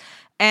stories.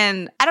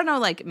 And I don't know,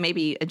 like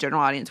maybe a general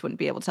audience wouldn't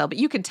be able to tell, but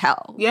you can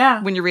tell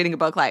when you're reading a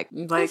book, like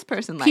this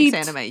person likes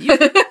anime.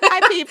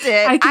 I peeped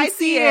it. I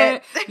see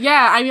it.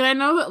 Yeah, I mean, I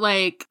know that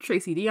like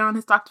Tracy Dion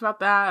has talked about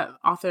that,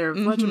 author of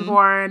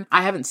Legendborn.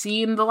 I haven't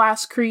seen The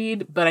Last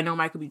Creed, but I know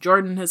Michael B.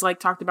 Jordan has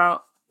like talked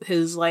about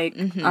his like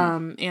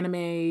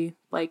anime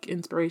like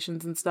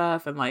inspirations and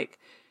stuff. And like,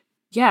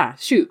 yeah,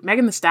 shoot,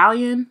 Megan Thee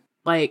Stallion,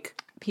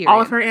 like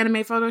all of her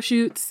anime photo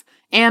shoots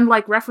and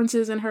like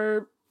references in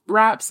her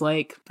raps,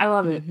 like I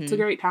love it. It's a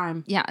great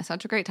time. Yeah,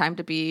 such a great time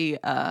to be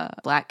a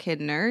Black kid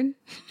nerd.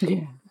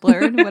 Yeah.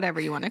 Blurred,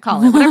 whatever you want to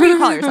call it. Whatever you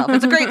call yourself.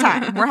 It's a great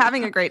time. We're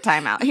having a great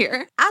time out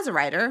here. As a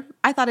writer,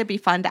 I thought it'd be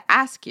fun to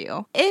ask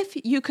you, if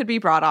you could be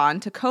brought on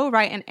to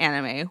co-write an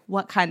anime,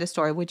 what kind of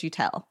story would you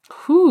tell?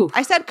 Whew.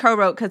 I said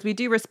co-wrote because we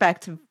do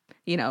respect,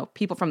 you know,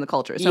 people from the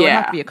culture. So it would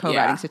have to be a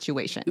co-writing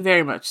situation.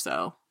 Very much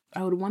so.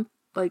 I would want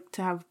like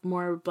to have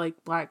more like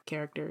Black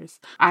characters.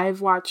 I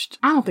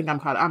don't think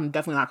I'm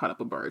definitely not caught up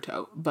with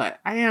Boruto, but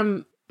I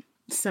am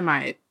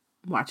semi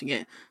watching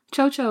it.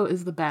 Cho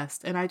is the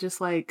best, and I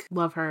just like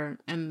love her,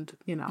 and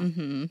you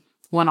know,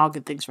 want all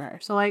good things for her.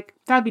 So like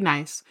that'd be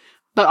nice.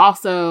 But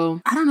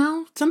also, I don't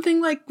know, something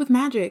like with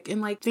magic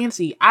and like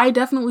fantasy. I like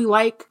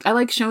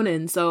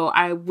shonen, so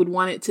I would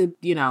want it to,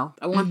 you know,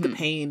 I want the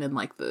pain and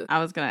like the. I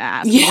was gonna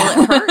ask. Yeah,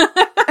 will it hurt?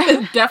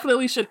 It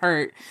definitely should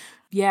hurt.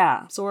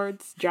 Yeah,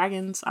 swords,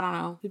 dragons, I don't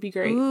know. It'd be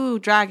great. Ooh,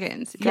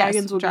 dragons.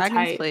 Dragons would be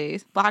tight.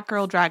 Please. Black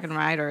girl dragon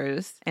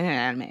riders in an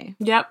anime.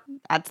 Yep.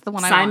 That's the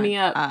one I want. Sign me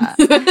up.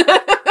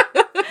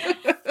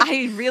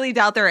 I really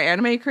doubt there are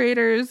anime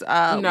creators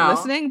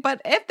listening,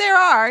 but if there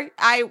are,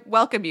 I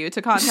welcome you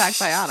to contact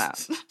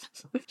Bayana.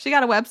 She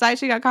got a website.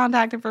 She got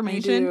contact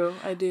information.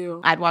 I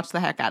do. I'd watch the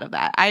heck out of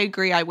that. I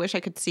agree. I wish I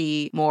could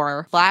see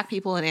more Black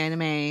people in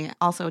anime,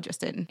 also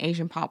just in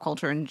Asian pop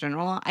culture in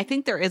general. I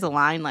think there is a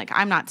line, like,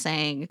 I'm not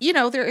saying, you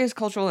know, there is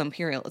cultural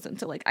imperialism.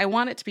 So, like, I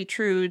want it to be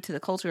true to the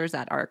cultures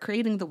that are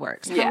creating the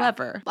works. Yeah.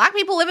 However, Black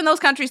people live in those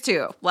countries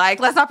too. Like,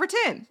 let's not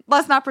pretend.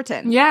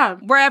 Yeah.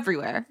 We're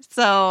everywhere.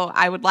 So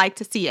I would like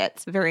to see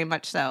it, very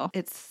much so.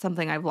 It's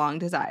something I've long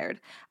desired.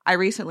 I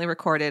recently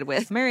recorded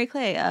with Mary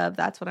Clay of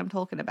That's What I'm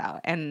Talking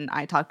About, and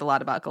I talked a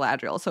lot about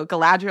Galadriel. So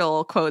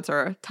Galadriel quotes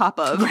are top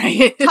of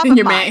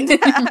your mind.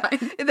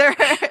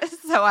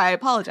 So I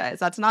apologize.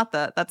 That's not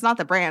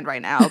the brand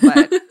right now,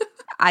 but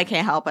I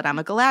can't help it. I'm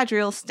a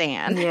Galadriel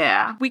stan.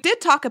 Yeah. We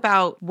did talk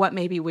about what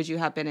maybe would you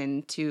have been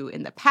into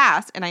in the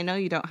past, and I know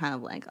you don't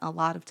have like a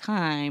lot of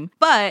time,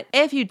 but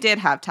if you did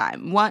have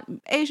time, what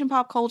Asian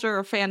pop culture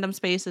or fandom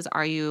spaces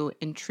are you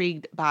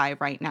intrigued by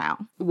right now?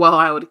 Well,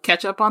 I would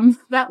catch up on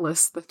that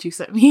list that you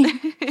sent me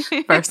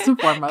first and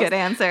foremost. Good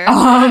answer.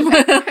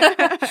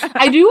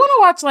 I do want to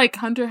watch like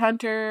Hunter x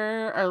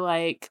Hunter or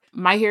like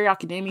My Hero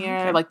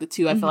Academia, like the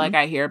two I feel like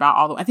I hear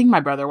about I think my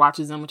brother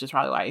watches them, which is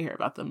probably why I hear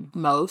about them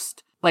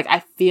most. Like, I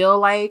feel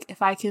like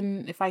if I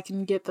can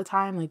get the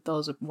time, like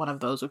one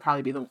of those would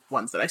probably be the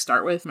ones that I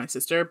start with, my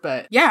sister.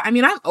 But yeah, I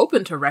mean, I'm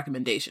open to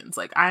recommendations.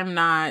 Like, I'm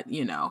not,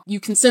 you know, you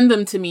can send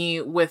them to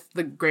me with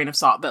the grain of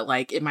salt that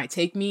like it might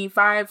take me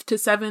 5 to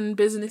 7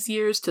 business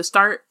years to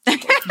start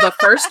the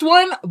first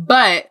one,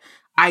 but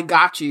I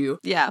got you.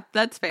 Yeah,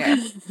 that's fair.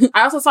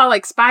 I also saw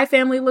like Spy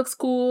Family looks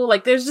cool.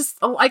 Like there's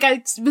just like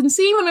I've been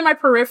seeing them in my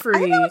periphery.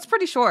 I know it's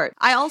pretty short.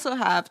 I also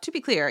have, to be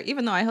clear,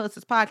 even though I host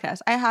this podcast,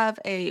 I have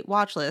a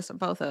watch list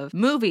both of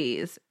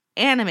movies,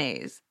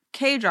 animes,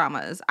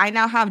 K-dramas. I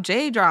now have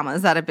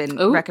J-dramas that have been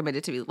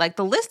recommended to me. Like,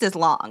 the list is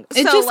long.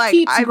 It so, just like,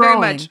 keeps I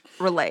growing. very much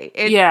relate.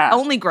 It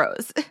only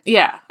grows.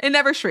 Yeah. It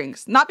never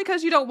shrinks. Not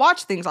because you don't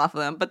watch things off of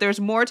them, but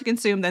there's more to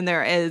consume than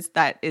there is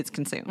that is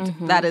consumed.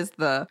 Mm-hmm. That is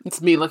the... It's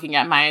me looking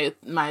at my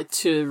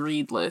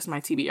to-read list,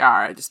 my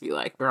TBR. I just be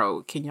like,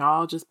 bro, can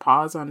y'all just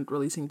pause on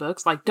releasing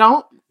books? Like,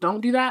 don't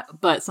do that.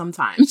 But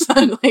sometimes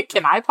I'm like,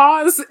 can I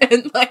pause?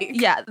 And like...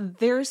 Yeah,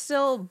 there's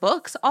still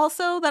books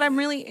also that I'm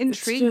really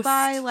intrigued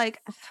by.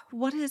 Like,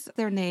 what is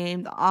their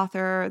name? The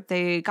author.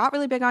 They got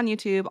really big on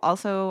YouTube.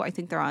 Also, I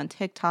think they're on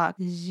TikTok.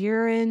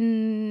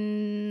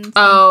 Jiren.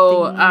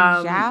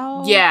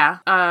 Zhao? Yeah.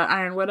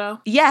 Iron Widow.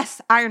 Yes,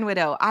 Iron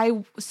Widow.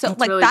 It's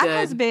like really that good.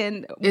 Has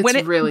been when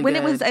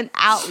it wasn't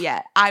out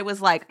yet. I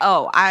was like,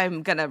 oh,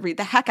 I'm gonna read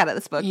the heck out of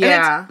this book.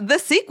 Yeah. And the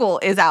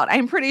sequel is out.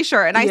 I'm pretty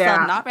sure, and I still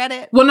have not read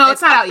it. Well, no,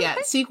 it's not out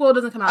yet. Sequel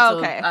doesn't come out.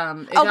 Okay.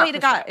 Till, it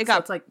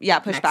got so like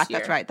pushed back.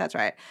 Year. That's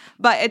right.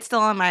 But it's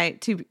still on my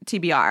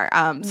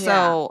TBR.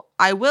 So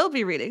I will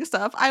be reading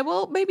stuff. I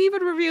will maybe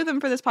even review them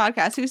for this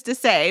podcast. Who's to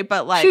say?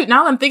 But like, shoot,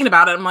 now that I'm thinking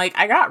about it, I'm like,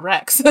 I got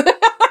Rex.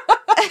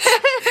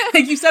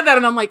 Like you said that,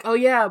 and I'm like, oh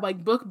yeah,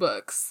 like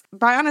books.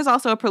 Bayana is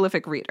also a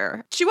prolific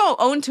reader. She won't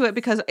own to it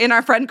because in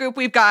our friend group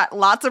we've got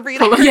lots of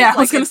readers. Yeah, like, I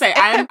was gonna say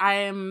I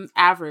am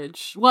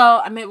average.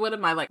 Well, I mean, what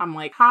am I like? I'm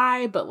like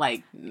high, but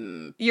like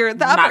you're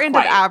the upper end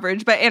of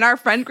average. But in our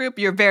friend group,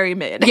 you're very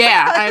mid.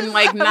 Yeah, I'm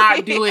like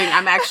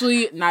I'm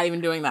actually not even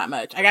doing that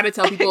much. I got to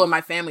tell people in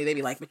my family, they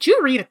be like, but you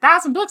read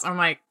 1,000 books. I'm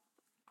like,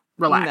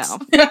 relax. No.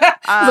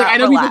 I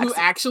know relax. people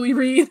who actually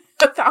read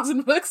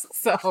 1,000 books,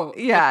 so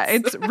yeah,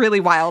 it's really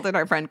wild in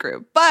our friend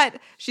group. But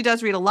she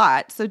does read a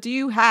lot. So do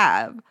you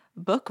have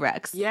book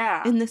recs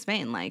in this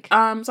vein? Like,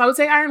 so I would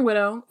say Iron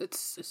Widow.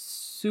 It's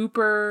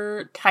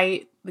super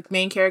tight. The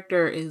main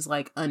character is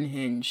like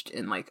unhinged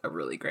in like a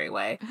really great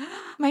way.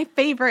 My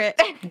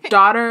favorite.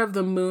 Daughter of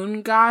the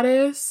Moon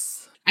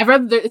Goddess. I've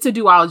read it's a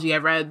duology.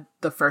 I've read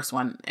the first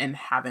one and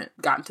haven't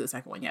gotten to the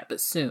second one yet,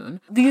 but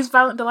soon. These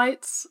Violent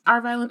Delights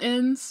Are Violent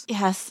Ends.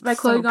 Yes, by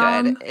Chloe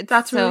Gong.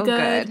 That's so really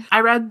good.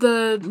 I read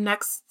the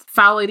next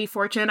Foul Lady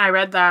Fortune. I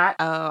read that.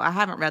 Oh, I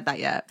haven't read that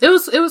yet. It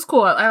was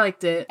cool. I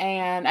liked it.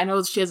 And I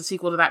know she has a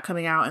sequel to that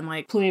coming out and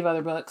like plenty of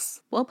other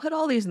books. We'll put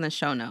all these in the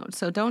show notes,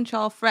 so don't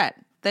y'all fret.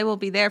 They will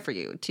be there for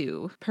you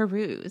to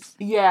peruse.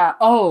 Yeah.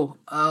 Oh,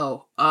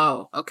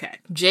 okay.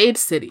 Jade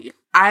City.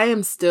 I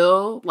am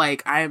still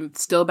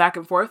back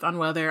and forth on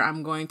whether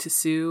I'm going to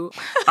sue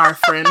our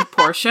friend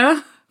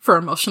Portia for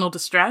emotional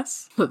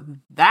distress. But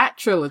that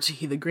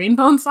trilogy, the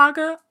Greenbone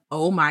Saga,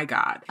 oh my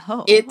God.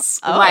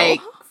 It's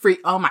like free.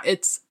 Oh my,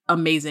 it's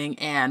amazing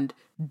and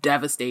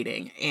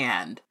devastating.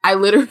 And I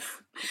read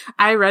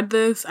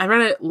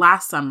it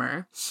last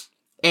summer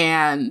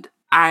and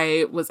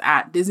I was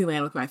at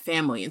Disneyland with my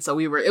family. And so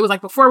it was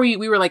like before we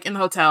were like in the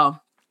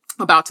hotel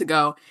about to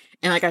go.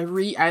 And like I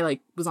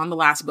was on the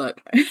last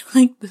book.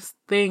 Like this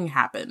thing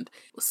happened.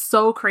 It was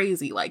so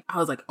crazy. Like I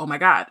was like, oh my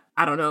God,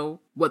 I don't know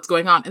what's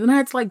going on. And then I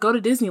had to like go to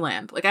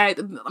Disneyland. Like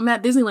I'm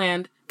at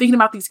Disneyland thinking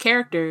about these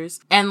characters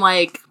and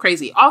like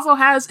crazy. Also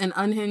has an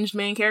unhinged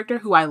main character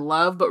who I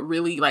love, but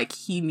really like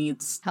he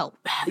needs help.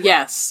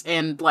 Yes.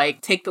 And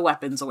like take the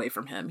weapons away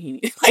from him.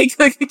 He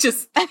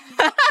just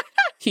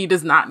he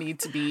does not need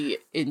to be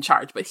in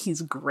charge, but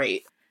he's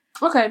great.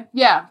 Okay,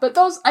 yeah, but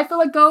I feel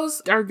like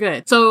those are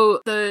good.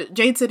 So the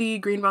Jade City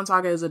Greenbone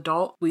Saga is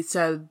adult. We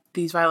said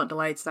These Violent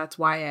Delights, that's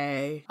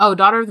YA. Oh,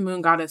 Daughter of the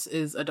Moon Goddess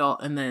is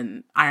adult, and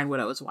then Iron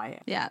Widow is YA.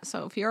 Yeah,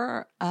 so if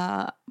you're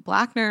a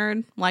Black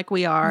nerd like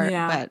we are,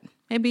 but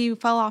maybe you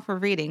fell off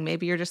of reading,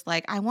 maybe you're just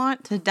like, I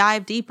want to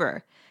dive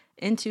deeper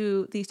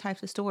into these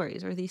types of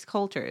stories or these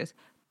cultures.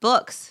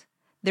 Books.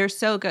 They're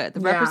so good. The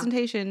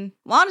representation,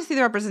 honestly,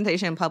 the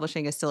representation in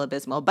publishing is still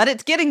abysmal, but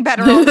it's getting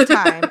better all the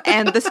time.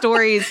 And the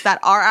stories that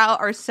are out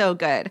are so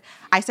good.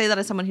 I say that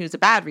as someone who's a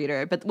bad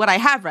reader, but what I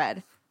have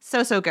read,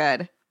 so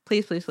good.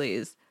 Please, please,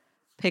 please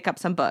pick up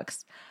some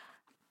books.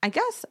 I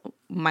guess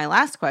my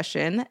last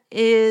question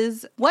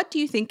is, what do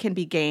you think can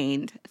be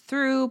gained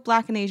through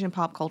Black and Asian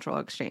pop cultural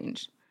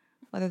exchange?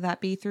 Whether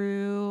that be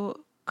through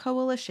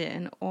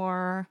coalition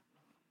or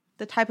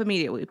the type of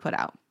media we put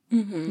out.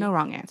 Mm-hmm. No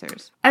wrong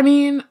answers. I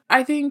mean,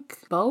 I think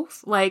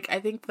both. Like, I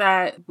think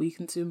that we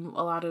consume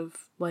a lot of,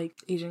 like,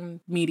 Asian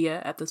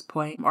media at this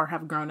point or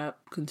have grown up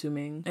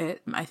consuming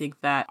it. I think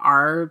that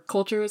our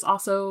culture is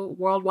also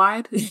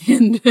worldwide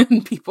and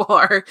people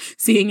are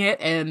seeing it.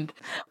 And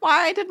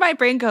why did my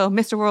brain go,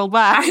 Mr.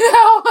 Worldwide? I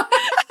know.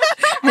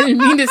 I didn't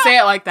mean to say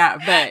it like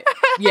that, but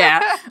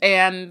yeah.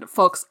 And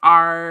folks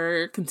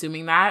are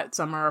consuming that.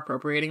 Some are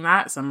appropriating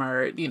that. Some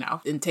are,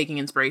 and taking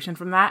inspiration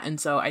from that. And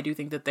so I do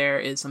think that there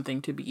is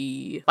something to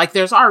be, like,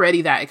 there's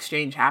already that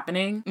exchange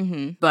happening.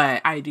 Mm-hmm.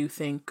 But I do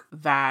think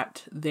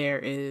that there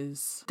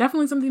is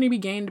definitely something to be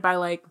gained by,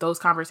 like, those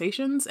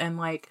conversations and,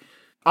 like,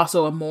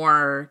 also a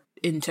more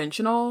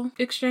intentional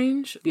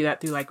exchange, be that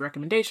through, like,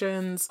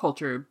 recommendations,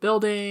 culture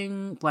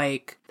building,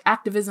 like,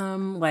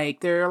 activism. Like,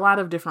 there are a lot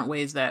of different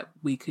ways that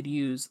we could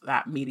use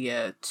that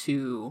media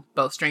to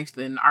both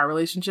strengthen our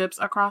relationships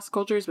across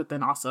cultures, but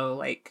then also,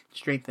 like,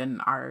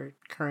 strengthen our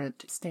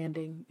current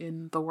standing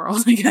in the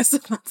world, I guess,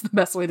 if that's the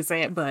best way to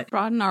say it. But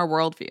broaden our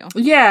worldview.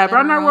 Yeah,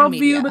 broaden our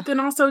worldview, but then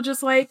also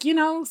just, like,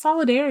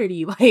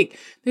 solidarity. Like,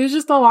 there's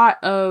just a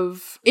lot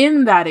of,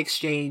 in that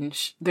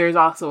exchange, there's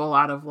also a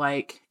lot of,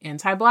 like,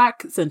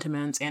 anti-Black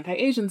sentiments,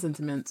 anti-Asian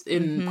sentiments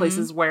in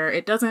places where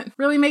it doesn't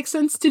really make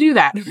sense to do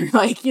that.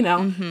 Like,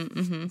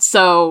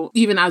 So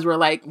even as we're,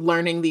 like,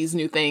 learning these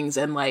new things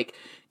and, like,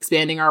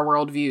 expanding our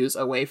worldviews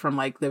away from,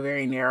 like, the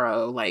very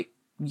narrow, like,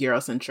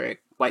 Eurocentric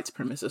white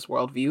supremacist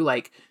worldview,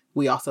 like,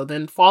 we also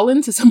then fall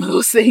into some of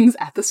those things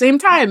at the same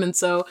time. And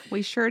so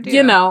we sure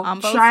do, on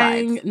both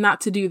trying sides.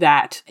 Not to do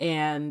that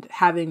and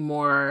having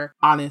more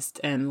honest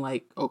and,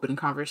 like, open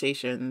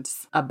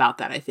conversations about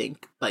that. I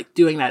think, like,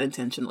 doing that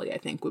intentionally, I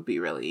think would be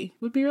really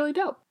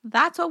dope.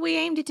 That's what we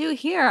aim to do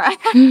here.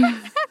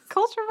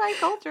 Culture by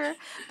culture.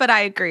 But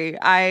I agree.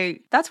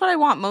 That's what I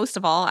want most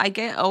of all. I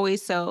get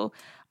always so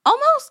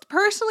almost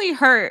personally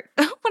hurt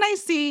when I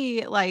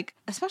see, like,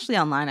 especially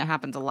online, it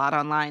happens a lot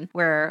online,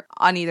 where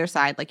on either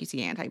side, like, you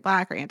see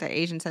anti-Black or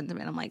anti-Asian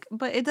sentiment. I'm like,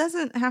 but it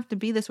doesn't have to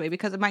be this way,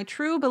 because my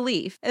true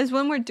belief is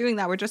when we're doing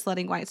that, we're just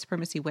letting white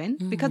supremacy win,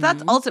 because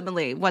that's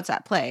ultimately what's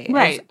at play.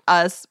 Right.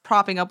 Us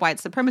propping up white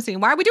supremacy.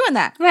 And why are we doing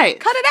that? Right.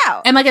 Cut it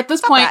out. And, like, at this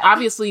point,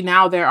 obviously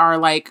now there are,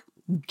 like,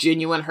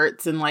 genuine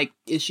hurts and, like,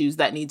 issues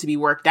that need to be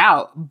worked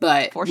out,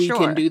 but we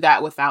can do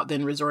that without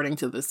then resorting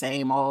to the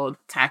same old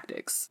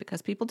tactics,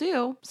 because people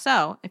do.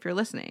 So if you're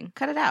listening,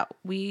 cut it out.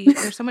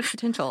 There's so much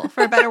potential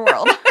for a better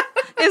world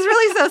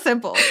really so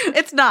simple.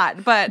 It's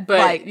not, but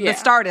like yeah. the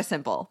start is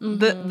simple.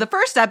 The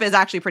first step is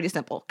actually pretty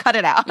simple. Cut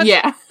it out.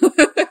 Yeah.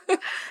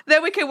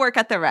 Then we can work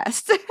at the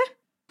rest.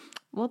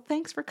 Well,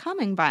 thanks for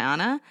coming,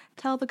 Bayana.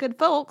 Tell the good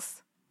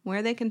folks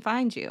where they can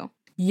find you.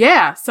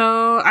 Yeah,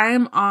 so I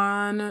am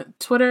on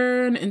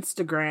Twitter and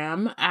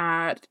Instagram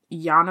at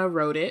Yana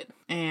Wrote It,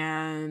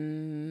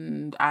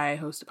 and I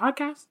host a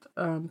podcast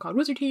called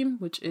Wizard Team,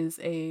 which is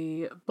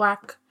a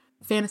Black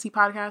fantasy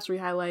podcast where we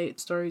highlight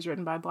stories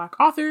written by Black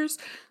authors.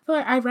 So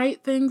I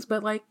write things,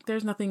 but like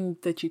there's nothing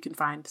that you can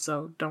find,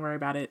 so don't worry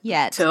about it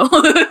yet. Don't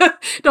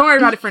worry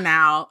about it for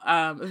now.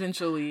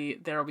 Eventually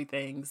there will be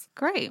things.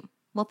 Great.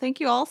 Well, thank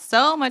you all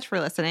so much for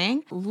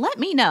listening. Let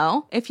me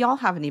know if y'all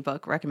have any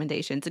book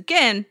recommendations.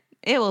 Again,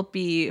 it will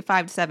be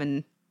 5 to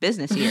 7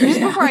 business years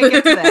before I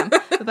get to them.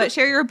 But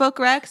share your book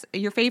recs,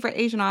 your favorite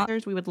Asian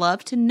authors. We would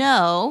love to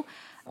know.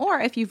 Or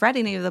if you've read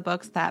any of the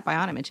books that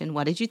Bayana mentioned,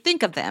 what did you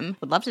think of them?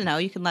 Would love to know.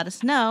 You can let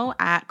us know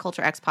at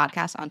Culture X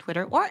Podcast on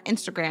Twitter or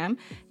Instagram.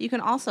 You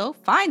can also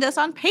find us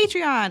on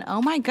Patreon.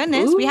 Oh my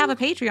goodness, we have a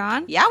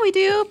Patreon. Yeah, we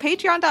do.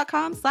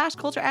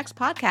 Patreon.com/Culture X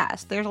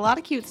Podcast. There's a lot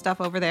of cute stuff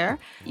over there.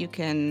 You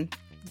can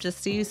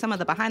just see some of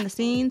the behind the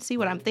scenes, see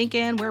what I'm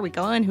thinking, where are we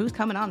going, who's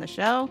coming on the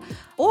show.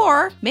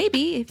 Or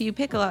maybe if you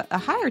pick a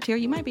higher tier,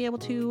 you might be able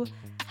to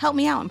help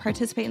me out and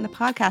participate in the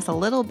podcast a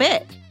little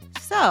bit.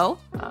 So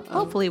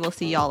hopefully we'll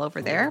see y'all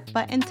over there.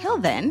 But until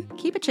then,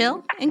 keep it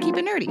chill and keep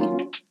it nerdy.